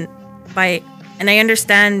 And I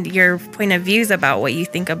understand your point of views about what you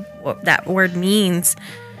think of what that word means.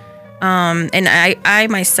 And I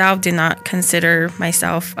myself do not consider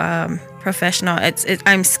myself professional.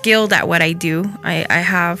 I'm skilled at what I do. I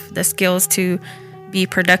have the skills to be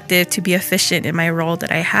productive, to be efficient in my role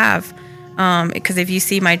that I have. Because if you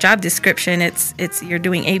see my job description, it's you're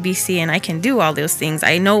doing ABC, and I can do all those things.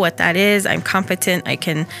 I know what that is. I'm competent. I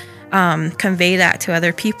can convey that to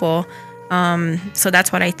other people. So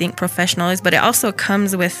that's what I think professional is. But it also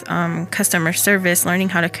comes with customer service, learning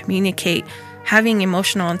how to communicate, having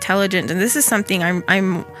emotional intelligence. And this is something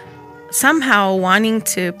I'm somehow wanting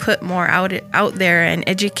to put more out there and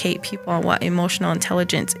educate people on what emotional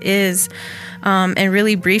intelligence is. And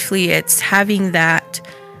really briefly, it's having that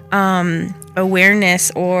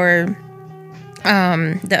awareness or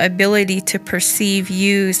the ability to perceive,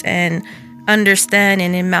 use, and understand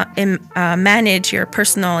and manage your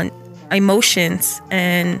personal emotions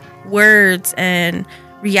and words and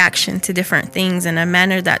reaction to different things in a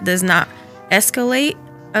manner that does not escalate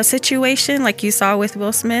a situation, like you saw with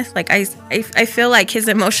Will Smith. Like I feel like his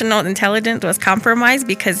emotional intelligence was compromised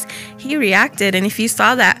because he reacted. And if you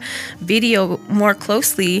saw that video more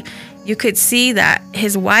closely, you could see that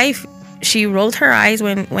his wife, she rolled her eyes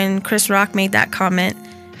when Chris Rock made that comment.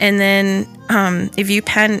 And then if you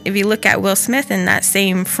look at Will Smith in that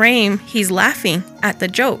same frame, he's laughing at the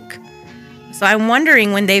joke. So I'm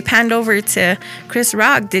wondering, when they panned over to Chris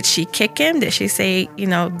Rock, did she kick him? Did she say,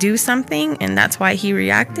 do something? And that's why he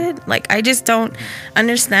reacted? Like, I just don't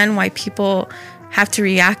understand why people have to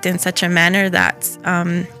react in such a manner that's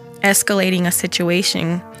escalating a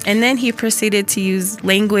situation. And then he proceeded to use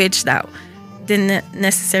language that didn't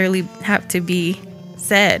necessarily have to be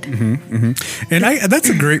said. And that's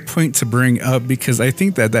a great point to bring up, because I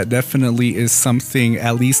think that definitely is something,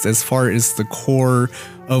 at least as far as the core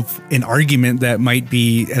of an argument that might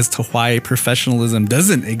be as to why professionalism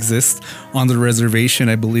doesn't exist on the reservation.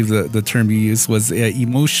 I believe the term you used was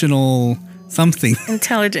emotional something.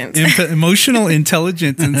 Intelligence. Emotional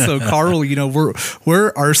intelligence. And so, Carl,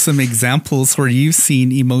 where are some examples where you've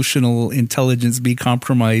seen emotional intelligence be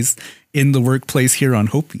compromised in the workplace here on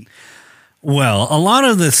Hopi? Well, a lot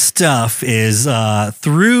of the stuff is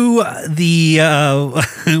through the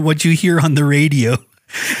what you hear on the radio.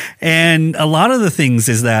 And a lot of the things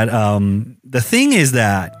is that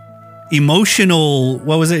emotional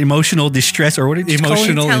distress, or what did you call it?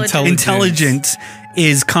 Emotional intelligence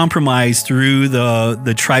is compromised through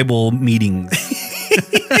the tribal meetings.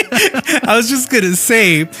 I was just going to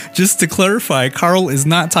say, just to clarify, Carl is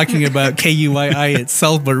not talking about KUII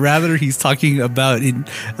itself, but rather he's talking about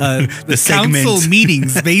the council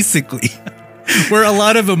meetings, basically, where a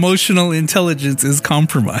lot of emotional intelligence is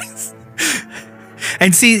compromised.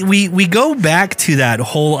 And see, we go back to that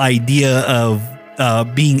whole idea of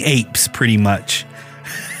being apes, pretty much.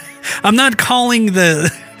 I'm not calling the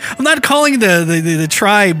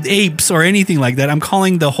tribe apes or anything like that. I'm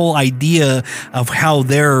calling the whole idea of how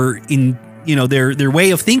they're their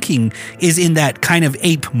way of thinking is in that kind of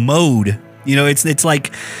ape mode. It's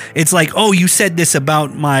like, oh, you said this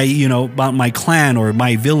about my clan or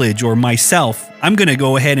my village or myself. I'm going to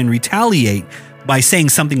go ahead and retaliate by saying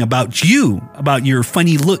something about you, about your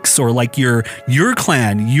funny looks, or like your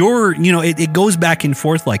clan, it goes back and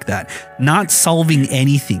forth like that, not solving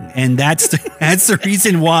anything. And that's the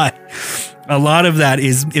reason why a lot of that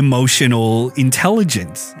is emotional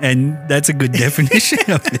intelligence, and that's a good definition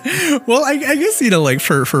of it. Well, I guess, like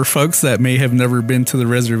for folks that may have never been to the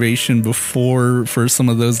reservation before, for some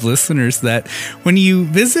of those listeners, that when you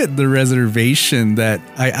visit the reservation, that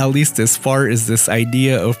at least as far as this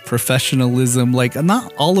idea of professionalism, like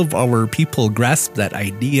not all of our people grasp that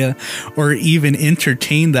idea or even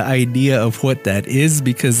entertain the idea of what that is,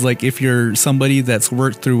 because like if you're somebody that's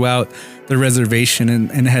worked throughout the reservation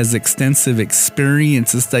and has extensive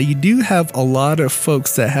experiences, that you do have a lot of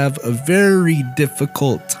folks that have a very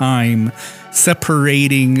difficult time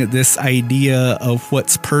separating this idea of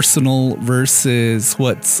what's personal versus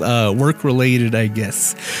what's work related, I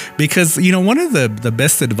guess. Because, one of the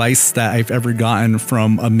best advice that I've ever gotten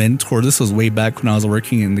from a mentor, this was way back when I was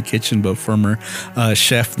working in the kitchen, but former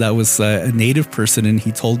chef that was a native person, and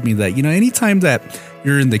he told me that, anytime that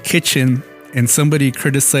you're in the kitchen and somebody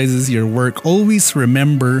criticizes your work, always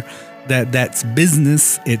remember that that's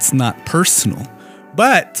business, it's not personal.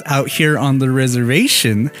 But out here on the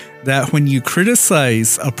reservation, that when you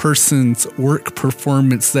criticize a person's work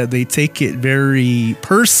performance, that they take it very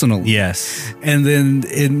personally. Yes. And then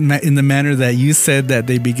in the manner that you said, that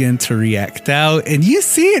they begin to react out. And you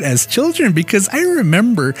see it as children, because I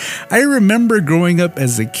remember growing up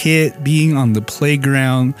as a kid, being on the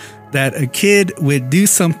playground, that a kid would do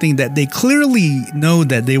something that they clearly know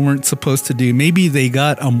that they weren't supposed to do. Maybe they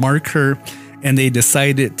got a marker and they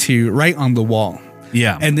decided to write on the wall.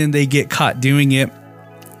 Yeah. And then they get caught doing it.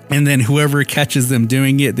 And then whoever catches them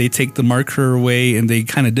doing it, they take the marker away and they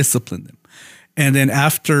kind of discipline them. And then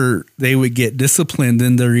after they would get disciplined,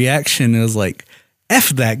 then the reaction is like,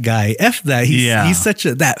 F that guy, F that. He's such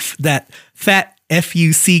that fat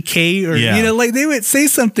F-U-C-K, or, like they would say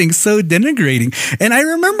something so denigrating. And I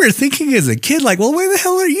remember thinking as a kid, like, well, why the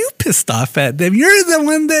hell are you pissed off at them? You're the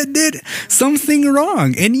one that did something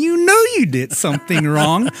wrong. And you did something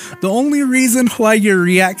wrong. The only reason why you're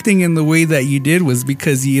reacting in the way that you did was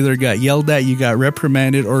because you either got yelled at, you got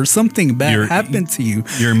reprimanded, or something bad happened to you.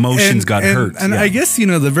 Your emotions got hurt. And I guess,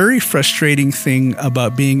 the very frustrating thing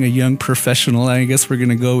about being a young professional, and I guess we're going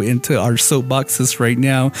to go into our soapboxes right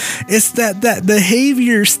now, is that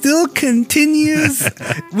behavior still continues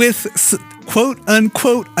with quote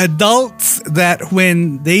unquote adults, that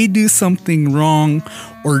when they do something wrong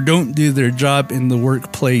or don't do their job in the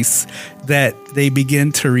workplace, that they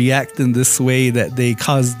begin to react in this way, that they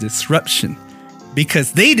cause disruption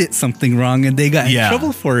because they did something wrong and they got in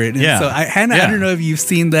trouble for it. And so Hannah, I don't know if you've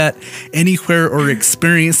seen that anywhere or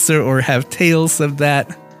experienced it or have tales of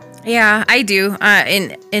that. Yeah, I do.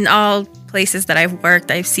 In all places that I've worked,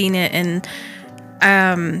 I've seen it. And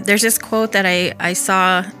there's this quote that I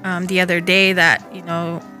saw the other day, that,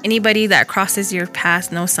 anybody that crosses your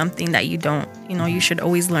path knows something that you don't, you should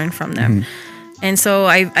always learn from them. Mm-hmm. And so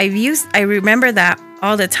I remember that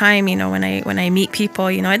all the time, when I meet people,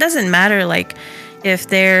 it doesn't matter like if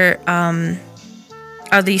they're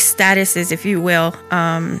are these statuses, if you will,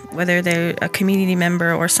 whether they're a community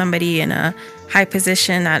member or somebody in a high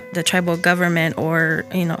position at the tribal government or,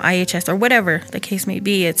 IHS or whatever the case may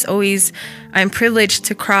be. It's always, I'm privileged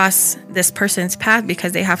to cross this person's path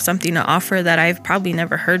because they have something to offer that I've probably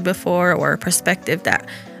never heard before, or a perspective that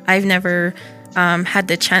I've never had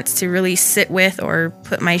the chance to really sit with or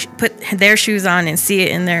put their shoes on and see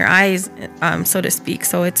it in their eyes, so to speak.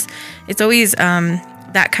 So it's always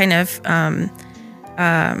that kind of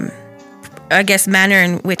I guess manner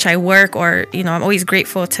in which I work, or I'm always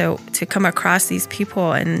grateful to come across these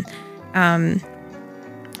people, and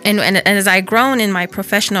as I grown in my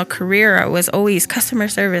professional career, I was always customer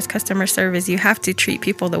service. You have to treat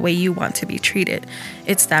people the way you want to be treated.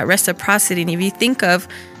 It's that reciprocity. And if you think of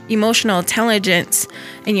emotional intelligence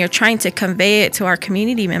and you're trying to convey it to our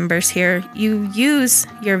community members here, you use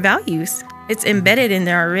your values. It's embedded in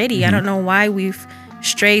there already. Mm-hmm. I don't know why we've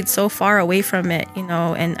strayed so far away from it, and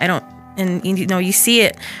you see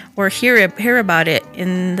it or hear about it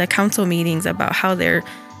in the council meetings about how they're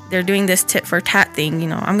doing this tit for tat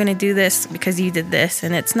thing. I'm going to do this because you did this,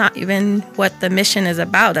 and it's not even what the mission is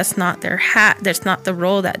about. That's not their hat. That's not the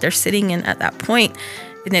role that they're sitting in at that point.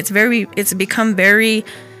 And it's become very,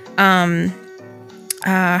 how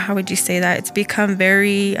would you say that? It's become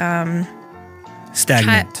very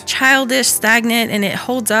stagnant. childish, stagnant, and it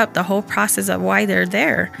holds up the whole process of why they're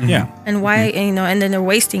there. Yeah. And why, and then they're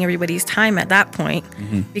wasting everybody's time at that point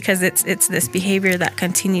because it's this behavior that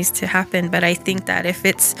continues to happen. But I think that if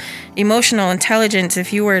it's emotional intelligence,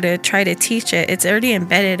 if you were to try to teach it, it's already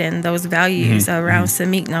embedded in those values around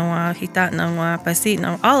Samik Nawa, Hitat Nawa, Pasit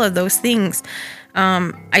Nawa, all of those things.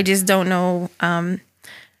 I just don't know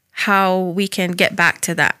how we can get back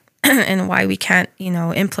to that. And why we can't,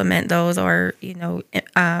 implement those or,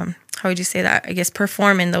 how would you say that? I guess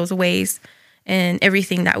perform in those ways in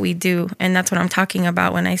everything that we do. And that's what I'm talking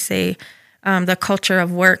about when I say the culture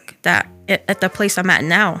of work that at the place I'm at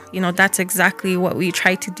now, that's exactly what we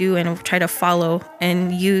try to do and try to follow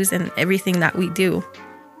and use in everything that we do.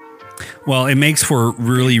 Well, it makes for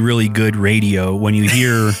really, really good radio when you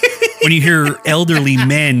hear elderly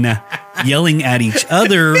men yelling at each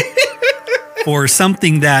other for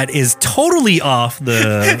something that is totally off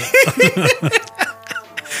the...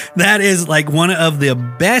 That is like one of the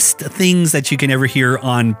best things that you can ever hear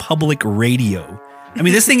on public radio. I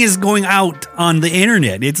mean, this thing is going out on the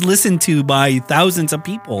internet. It's listened to by thousands of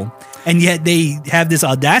people. And yet they have this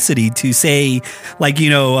audacity to say, like,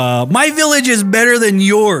 my village is better than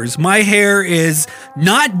yours. My hair is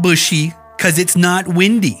not bushy because it's not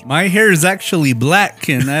windy. My hair is actually black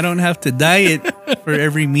and I don't have to dye it for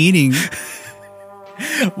every meeting.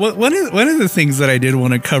 One of the things that I did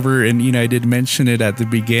want to cover, and I did mention it at the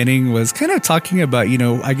beginning, was kind of talking about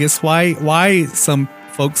I guess why some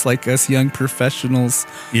folks like us young professionals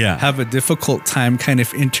have a difficult time kind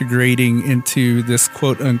of integrating into this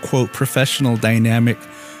quote unquote professional dynamic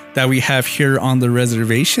that we have here on the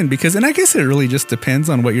reservation. Because, and I guess it really just depends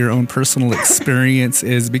on what your own personal experience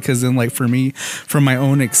is, because then, like, for me, from my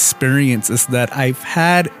own experience, is that I've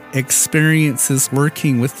had experiences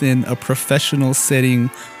working within a professional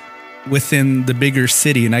setting within the bigger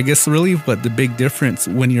city. And I guess really what the big difference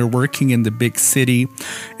when you're working in the big city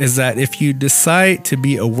is that if you decide to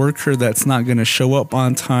be a worker that's not going to show up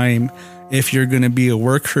on time, if you're going to be a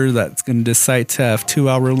worker that's going to decide to have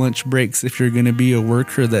 2-hour lunch breaks, if you're going to be a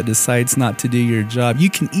worker that decides not to do your job, you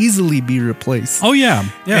can easily be replaced. Oh, yeah.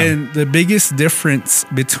 And the biggest difference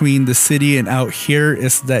between the city and out here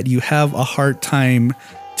is that you have a hard time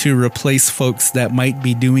to replace folks that might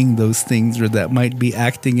be doing those things or that might be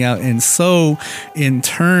acting out. And so, in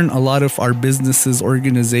turn, a lot of our businesses,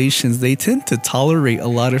 organizations, they tend to tolerate a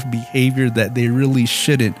lot of behavior that they really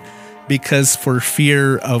shouldn't, because for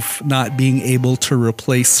fear of not being able to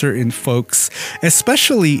replace certain folks,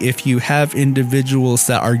 especially if you have individuals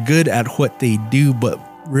that are good at what they do, but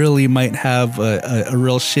really might have a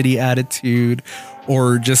real shitty attitude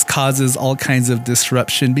or just causes all kinds of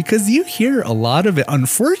disruption, because you hear a lot of it.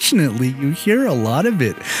 Unfortunately, you hear a lot of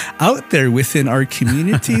it out there within our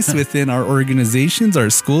communities, within our organizations,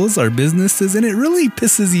 our schools, our businesses, and it really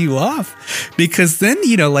pisses you off, because then,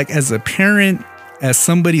 like as a parent, as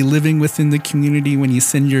somebody living within the community, when you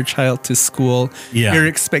send your child to school, your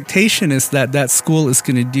expectation is that that school is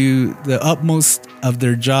going to do the utmost of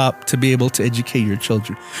their job to be able to educate your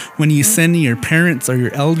children. When you send your parents or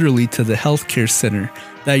your elderly to the healthcare center,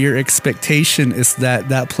 that your expectation is that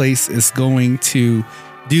that place is going to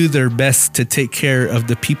do their best to take care of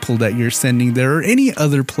the people that you're sending there, or any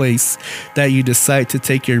other place that you decide to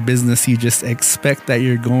take your business. You just expect that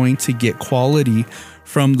you're going to get quality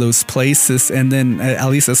from those places. And then, at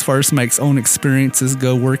least as far as Mike's own experiences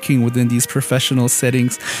go working within these professional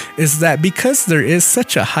settings, is that because there is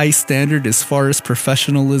such a high standard as far as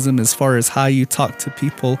professionalism, as far as how you talk to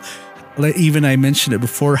people, even I mentioned it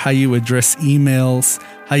before, how you address emails,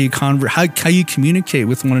 how you how you communicate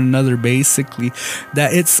with one another, basically,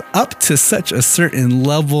 that it's up to such a certain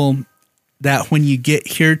level that when you get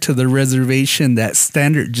here to the reservation, that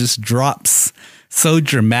standard just drops so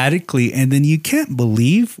dramatically, and then you can't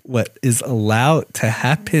believe what is allowed to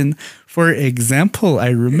happen. For example, I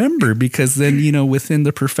remember, because then, within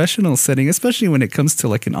the professional setting, especially when it comes to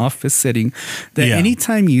like an office setting, that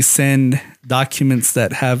anytime you send documents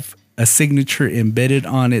that have a signature embedded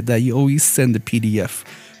on it, that you always send the PDF,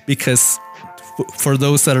 because for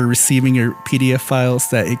those that are receiving your PDF files,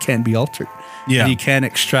 that it can't be altered. Yeah. And you can't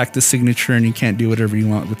extract the signature, and you can't do whatever you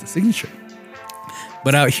want with the signature.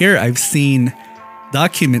 But out here, I've seen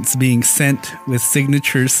documents being sent with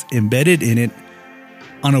signatures embedded in it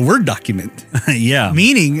on a Word document.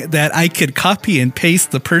 Meaning that I could copy and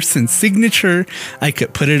paste the person's signature. I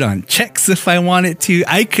could put it on checks if I wanted to.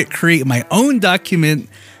 I could create my own document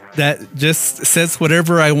that just says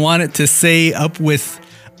whatever I want it to say, up with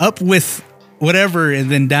whatever, and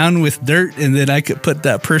then down with dirt, and then I could put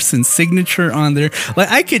that person's signature on there. Like,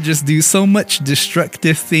 I could just do so much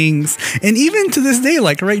destructive things. And even to this day,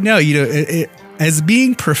 like right now, as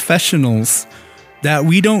being professionals, that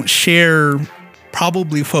we don't share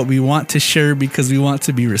probably what we want to share because we want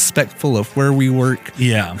to be respectful of where we work,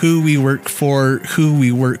 who we work for, who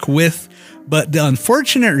we work with. But the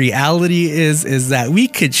unfortunate reality is that we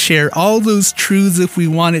could share all those truths if we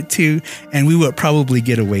wanted to, and we would probably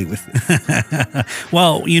get away with it.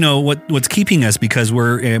 Well, you know, what's keeping us, because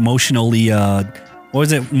we're emotionally,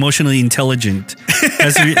 emotionally intelligent.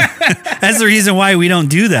 That's the reason why we don't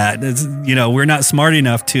do that. It's, you know, we're not smart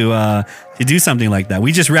enough to do something like that.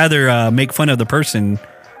 We just rather make fun of the person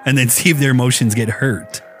and then see if their emotions get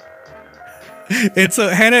hurt. And so,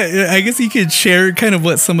 Hannah, I guess you could share kind of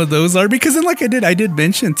what some of those are, because then, like I did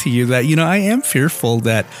mention to you that, you know, I am fearful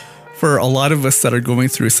that for a lot of us that are going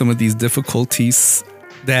through some of these difficulties,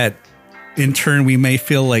 that in turn we may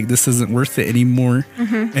feel like this isn't worth it anymore,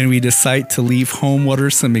 and we decide to leave home. What are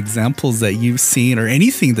some examples that you've seen or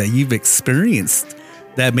anything that you've experienced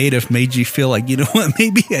that may have made you feel like, you know what,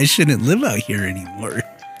 maybe I shouldn't live out here anymore?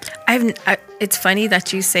 It's funny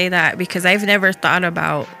that you say that, because I've never thought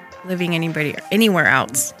about living anywhere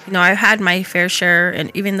else. You know, I've had my fair share,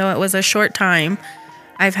 and even though it was a short time,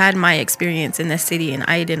 I've had my experience in the city, and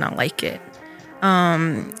I did not like it.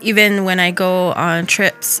 Even when I go on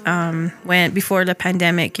trips, before the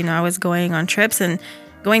pandemic, you know, I was going on trips, and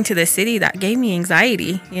going to the city, that gave me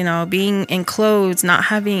anxiety. You know, being enclosed,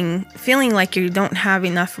 feeling like you don't have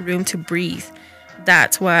enough room to breathe.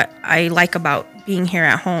 That's what I like about being here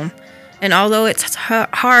at home. And although it's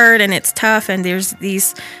hard and it's tough, and there's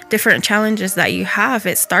these different challenges that you have,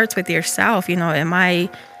 it starts with yourself. You know,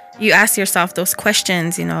 you ask yourself those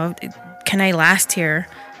questions, you know, can I last here?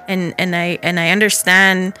 And I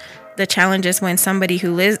understand the challenges when somebody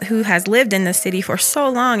who has lived in the city for so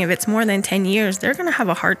long, if it's more than 10 years, they're going to have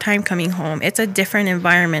a hard time coming home. It's a different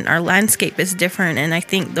environment. Our landscape is different. And I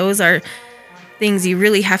think those are things you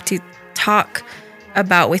really have to talk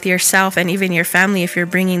about with yourself and even your family if you're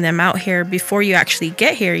bringing them out here before you actually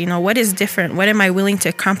get here. You know, what is different? What am I willing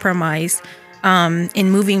to compromise in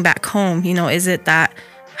moving back home? You know, is it that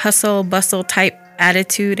hustle bustle type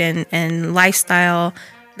attitude and lifestyle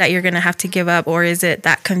that you're going to have to give up, or is it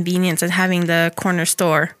that convenience of having the corner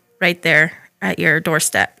store right there at your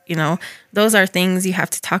doorstep? You know, those are things you have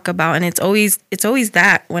to talk about, and it's always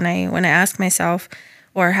that when I ask myself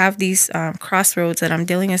or have these crossroads that I'm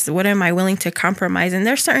dealing with, what am I willing to compromise? And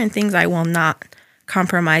there's certain things I will not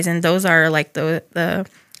compromise, and those are like the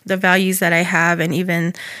values that I have, and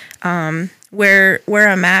even where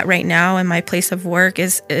I'm at right now in my place of work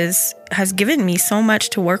has given me so much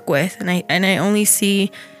to work with, and I only see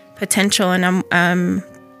potential, and I'm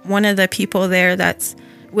one of the people there that's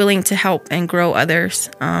willing to help and grow others.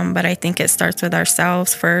 But I think it starts with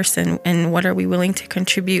ourselves first, and what are we willing to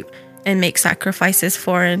contribute and make sacrifices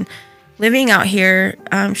for. And living out here,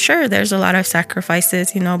 sure, there's a lot of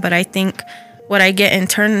sacrifices, you know, but I think what I get in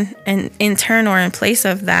turn or in place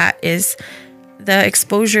of that is the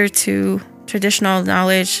exposure to traditional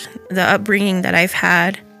knowledge, the upbringing that I've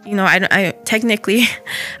had. You know, I technically,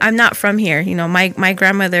 I'm not from here. You know, my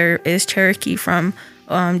grandmother is Cherokee from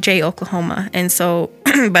Jay, Oklahoma. And so,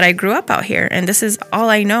 but I grew up out here, and this is all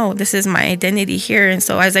I know. This is my identity here. And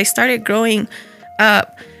so as I started growing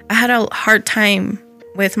up, I had a hard time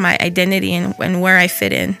with my identity and where I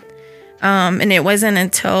fit in. And it wasn't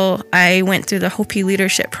until I went through the Hopi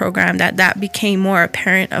Leadership Program that became more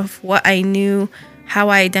apparent of what I knew, how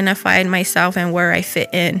I identified myself, and where I fit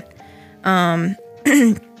in.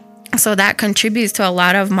 So that contributes to a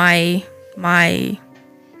lot of my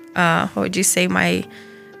what would you say,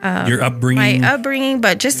 your upbringing? My upbringing,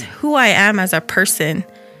 but just who I am as a person.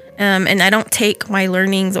 And I don't take my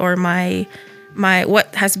learnings or my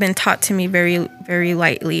what has been taught to me very, very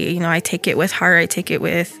lightly. You know, I take it with heart. I take it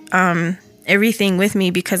with everything with me,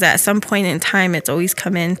 because at some point in time, it's always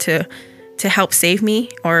come in to help save me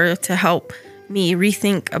or to help me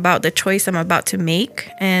rethink about the choice I'm about to make.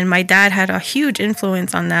 And my dad had a huge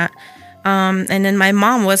influence on that. And then my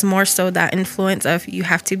mom was more so that influence of, you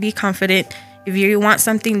have to be confident. If you want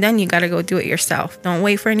something done, you got to go do it yourself. Don't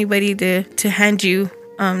wait for anybody to hand you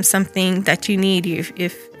something that you need.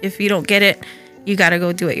 If you don't get it, you got to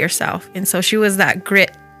go do it yourself. And so she was that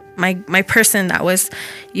grit, my person that was,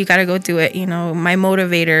 you got to go do it, you know, my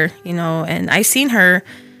motivator, you know. And I seen her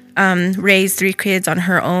raise 3 kids on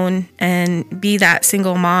her own and be that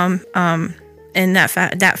single mom, and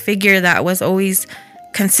that figure that was always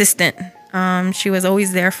consistent. She was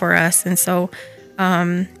always there for us. And so,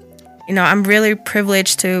 you know, I'm really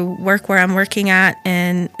privileged to work where I'm working at.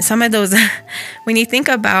 And some of those, when you think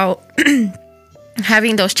about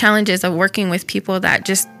having those challenges of working with people that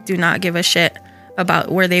just do not give a shit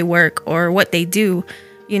about where they work or what they do,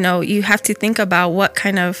 you have to think about what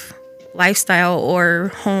kind of lifestyle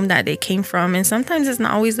or home that they came from. And sometimes it's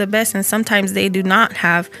not always the best. And sometimes they do not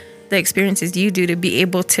have the experiences you do to be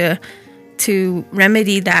able to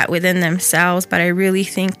remedy that within themselves. But I really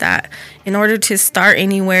think that in order to start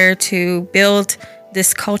anywhere, to build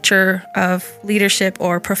this culture of leadership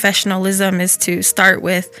or professionalism, is to start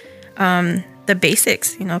with the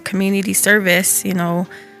basics, community service,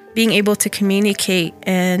 being able to communicate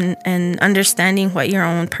and understanding what your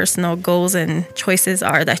own personal goals and choices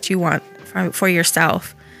are that you want for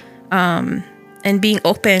yourself. And being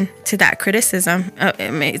open to that criticism.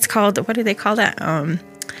 It's called, what do they call that?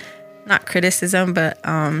 Not criticism, but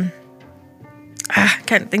I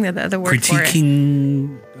can't think of the other word for it.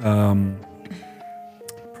 Critiquing,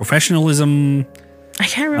 professionalism. I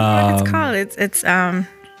can't remember what it's called. It's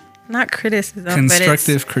not criticism,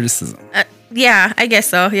 constructive criticism. Yeah, I guess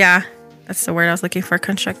so. Yeah, that's the word I was looking for,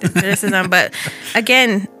 constructive criticism. But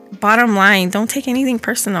again, bottom line, don't take anything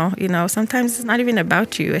personal. Sometimes it's not even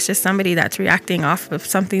about you. It's just somebody that's reacting off of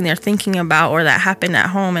something they're thinking about or that happened at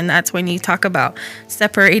home. And that's when you talk about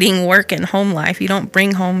separating work and home life. You don't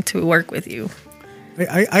bring home to work with you.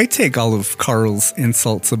 I take all of Carl's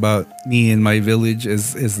insults about me and my village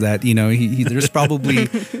is that, he there's probably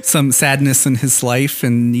some sadness in his life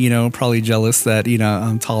and, probably jealous that,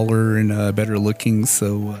 I'm taller and better looking.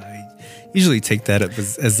 So I usually take that up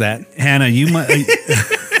as that. Hannah,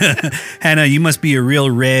 Hannah, you must be a real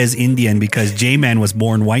res Indian because J-Man was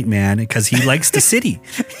born white man because he likes the city.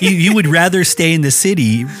 You would rather stay in the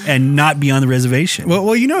city and not be on the reservation. Well,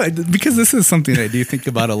 because this is something I do think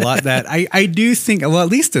about a lot, that I do think, well, at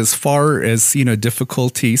least as far as,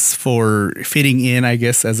 difficulties for fitting in, I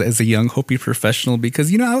guess, as a young Hopi professional,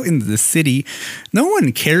 because, out in the city, no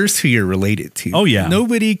one cares who you're related to. Oh, yeah.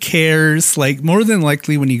 Nobody cares. Like, more than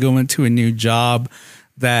likely when you go into a new job,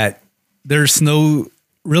 that there's no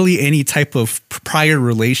really any type of prior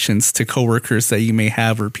relations to coworkers that you may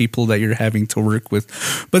have or people that you're having to work with.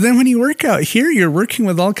 But then when you work out here, you're working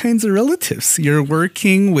with all kinds of relatives. You're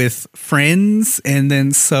working with friends. And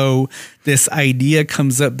then so this idea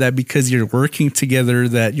comes up that because you're working together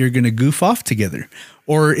that you're going to goof off together.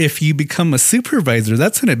 Or if you become a supervisor,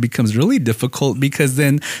 that's when it becomes really difficult because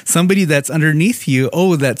then somebody that's underneath you,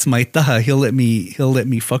 that's my taha, he'll let me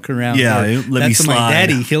fuck around. Yeah, or, let me slide. My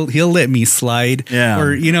daddy, he'll let me slide. Yeah. Or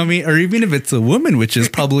or even if it's a woman, which is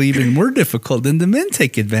probably even more difficult, then the men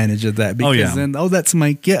take advantage of that because then that's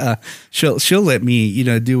my yeah, she'll let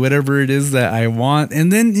me do whatever it is that I want,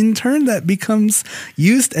 and then in turn that becomes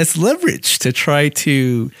used as leverage to try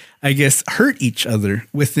to, I guess, hurt each other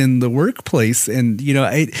within the workplace. And,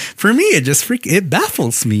 for me, it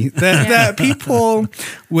baffles me that people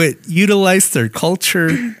would utilize their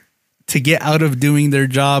culture to get out of doing their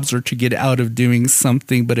jobs or to get out of doing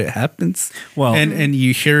something, but it happens. Well, and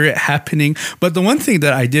you hear it happening. But the one thing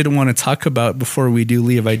that I did want to talk about before we do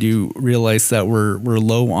leave, I do realize that we're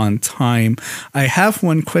low on time. I have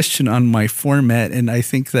one question on my format, and I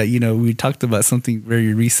think that, we talked about something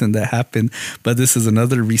very recent that happened, but this is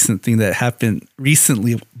another recent thing that happened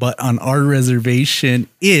recently, but on our reservation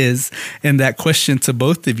and that question to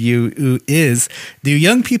both of you is, do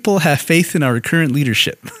young people have faith in our current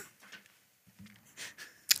leadership?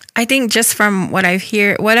 I think just from what I'm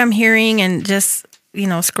hearing and just,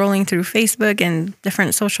 scrolling through Facebook and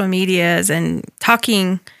different social medias and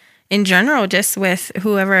talking in general, just with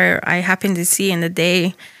whoever I happen to see in the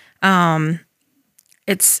day,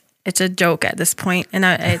 it's a joke at this point. And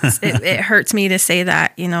it hurts me to say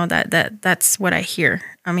that, that's what I hear.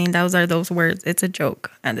 I mean, those words. It's a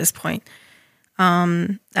joke at this point.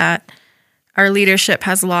 That our leadership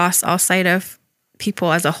has lost all sight of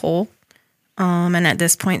people as a whole. And at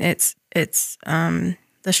this point, it's the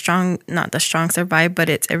strong, not the strong survive, but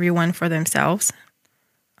it's everyone for themselves.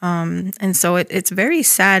 And so it's very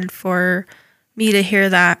sad for me to hear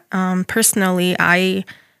that. Personally, I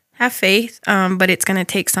have faith, but it's going to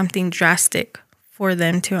take something drastic for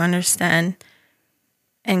them to understand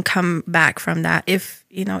and come back from that. If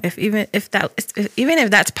even if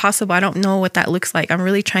that's possible, I don't know what that looks like. I'm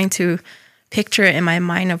really trying to picture it in my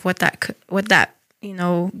mind of what that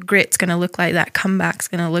grit's going to look like, that comeback's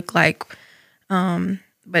going to look like.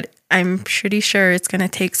 But I'm pretty sure it's going to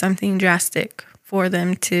take something drastic for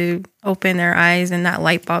them to open their eyes and that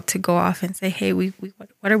light bulb to go off and say, hey,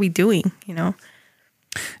 what are we doing?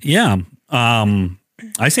 Yeah.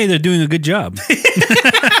 I say they're doing a good job.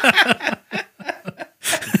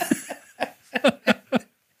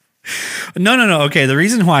 No. Okay. The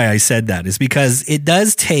reason why I said that is because it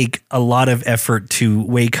does take a lot of effort to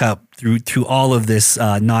wake up through all of this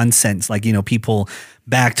nonsense, like, you know, people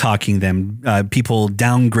back talking them, people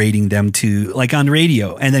downgrading them to like on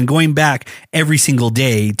radio, and then going back every single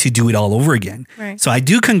day to do it all over again. Right. So I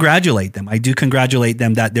do congratulate them. I do congratulate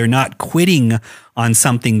them that they're not quitting on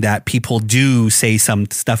something that people do say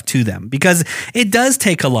some stuff to them, because it does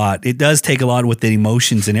take a lot. It does take a lot with the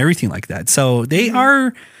emotions and everything like that. So they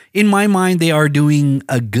are, in my mind, they are doing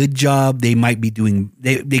a good job. They might be doing,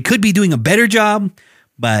 they could be doing a better job,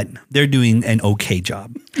 but they're doing an okay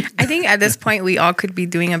job. I think at this point we all could be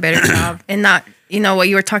doing a better job, and not, you know, what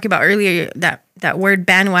you were talking about earlier, that word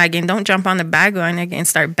bandwagon. Don't jump on the bandwagon and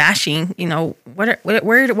start bashing. You know, what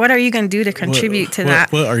are you going to do to contribute to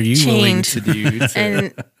that? What are you change? willing to do?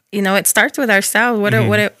 And you know, it starts with ourselves.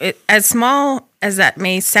 As small as that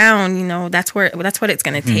may sound, you know, that's what it's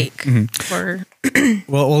going to take for.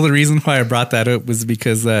 Well, the reason why I brought that up was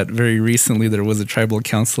because that very recently there was a tribal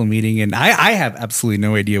council meeting, and I have absolutely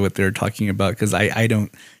no idea what they're talking about, because I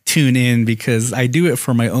don't tune in, because I do it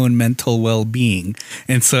for my own mental well-being.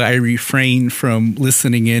 And so I refrain from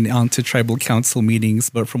listening in onto tribal council meetings.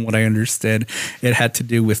 But from what I understood, it had to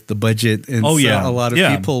do with the budget. And a lot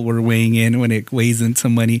of people were weighing in when it weighs into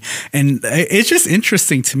money. And it's just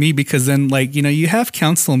interesting to me, because then, like, you know, you have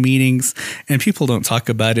council meetings and people don't talk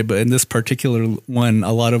about it. But in this particular one,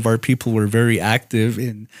 a lot of our people were very active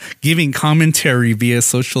in giving commentary via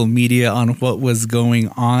social media on what was going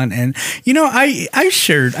on. And, you know, I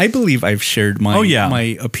believe I've shared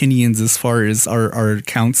my opinions as far as our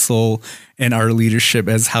council and our leadership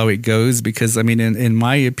as how it goes, because I mean, in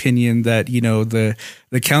my opinion, that, you know, the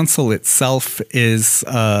council itself is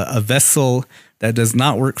a vessel that does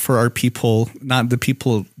not work for our people, not the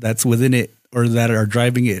people that's within it or that are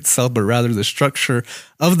driving it itself, but rather the structure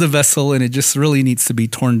of the vessel. And it just really needs to be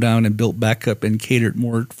torn down and built back up and catered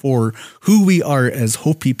more for who we are as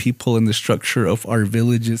Hopi people in the structure of our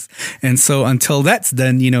villages. And so until that's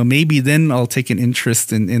done, you know, maybe then I'll take an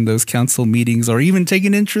interest in those council meetings, or even take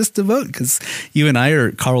an interest to vote, because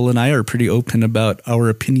Carl and I are pretty open about our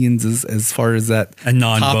opinions as far as that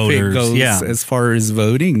non-voters goes, as far as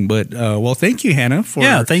voting. But well, thank you, Hannah,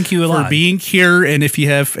 thank you a lot for being here. And if you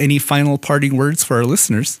have any final parting words for our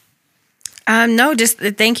listeners. No, just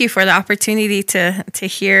thank you for the opportunity to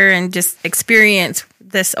hear and just experience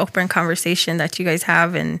this open conversation that you guys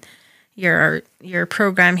have in your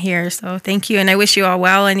program here. So thank you. And I wish you all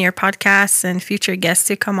well in your podcasts and future guests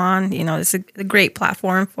to come on. You know, it's a great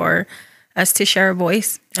platform for us to share a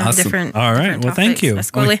voice. Awesome. All right. Well, thank you.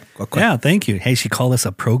 Yeah, thank you. Hey, she called us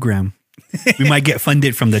a program. We might get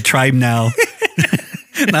funded from the tribe now.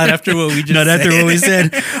 Not after what we just Not after what we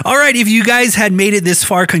said. All right. If you guys had made it this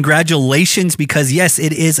far, congratulations, because yes,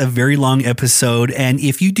 it is a very long episode. And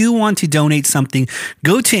if you do want to donate something,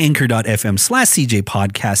 go to anchor.fm/CJ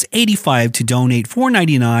Podcast 85 to donate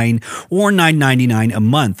 $4.99 or $9.99 a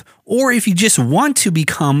month. Or if you just want to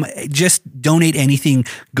just donate anything,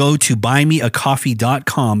 go to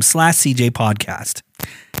buymeacoffee.com/CJ Podcast.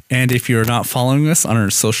 And if you're not following us on our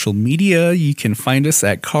social media, you can find us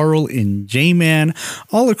at Carl and J-Man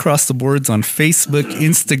all across the boards on Facebook,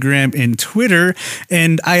 Instagram, and Twitter.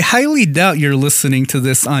 And I highly doubt you're listening to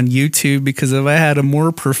this on YouTube, because if I had a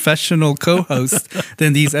more professional co-host,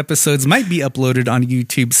 then these episodes might be uploaded on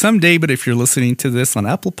YouTube someday. But if you're listening to this on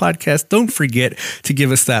Apple Podcasts, don't forget to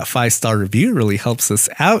give us that 5-star review. It really helps us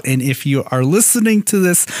out. And if you are listening to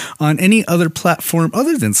this on any other platform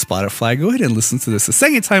other than Spotify, go ahead and listen to this a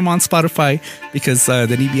second time on Spotify, because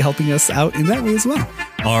then you'd be helping us out in that way as well.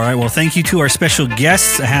 All right. Well, thank you to our special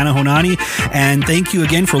guests, Hannah Honani. And thank you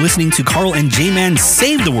again for listening to Carl and J-Man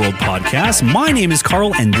Save the World podcast. My name is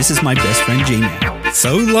Carl, and this is my best friend, J-Man.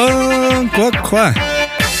 So long. Quack, quack.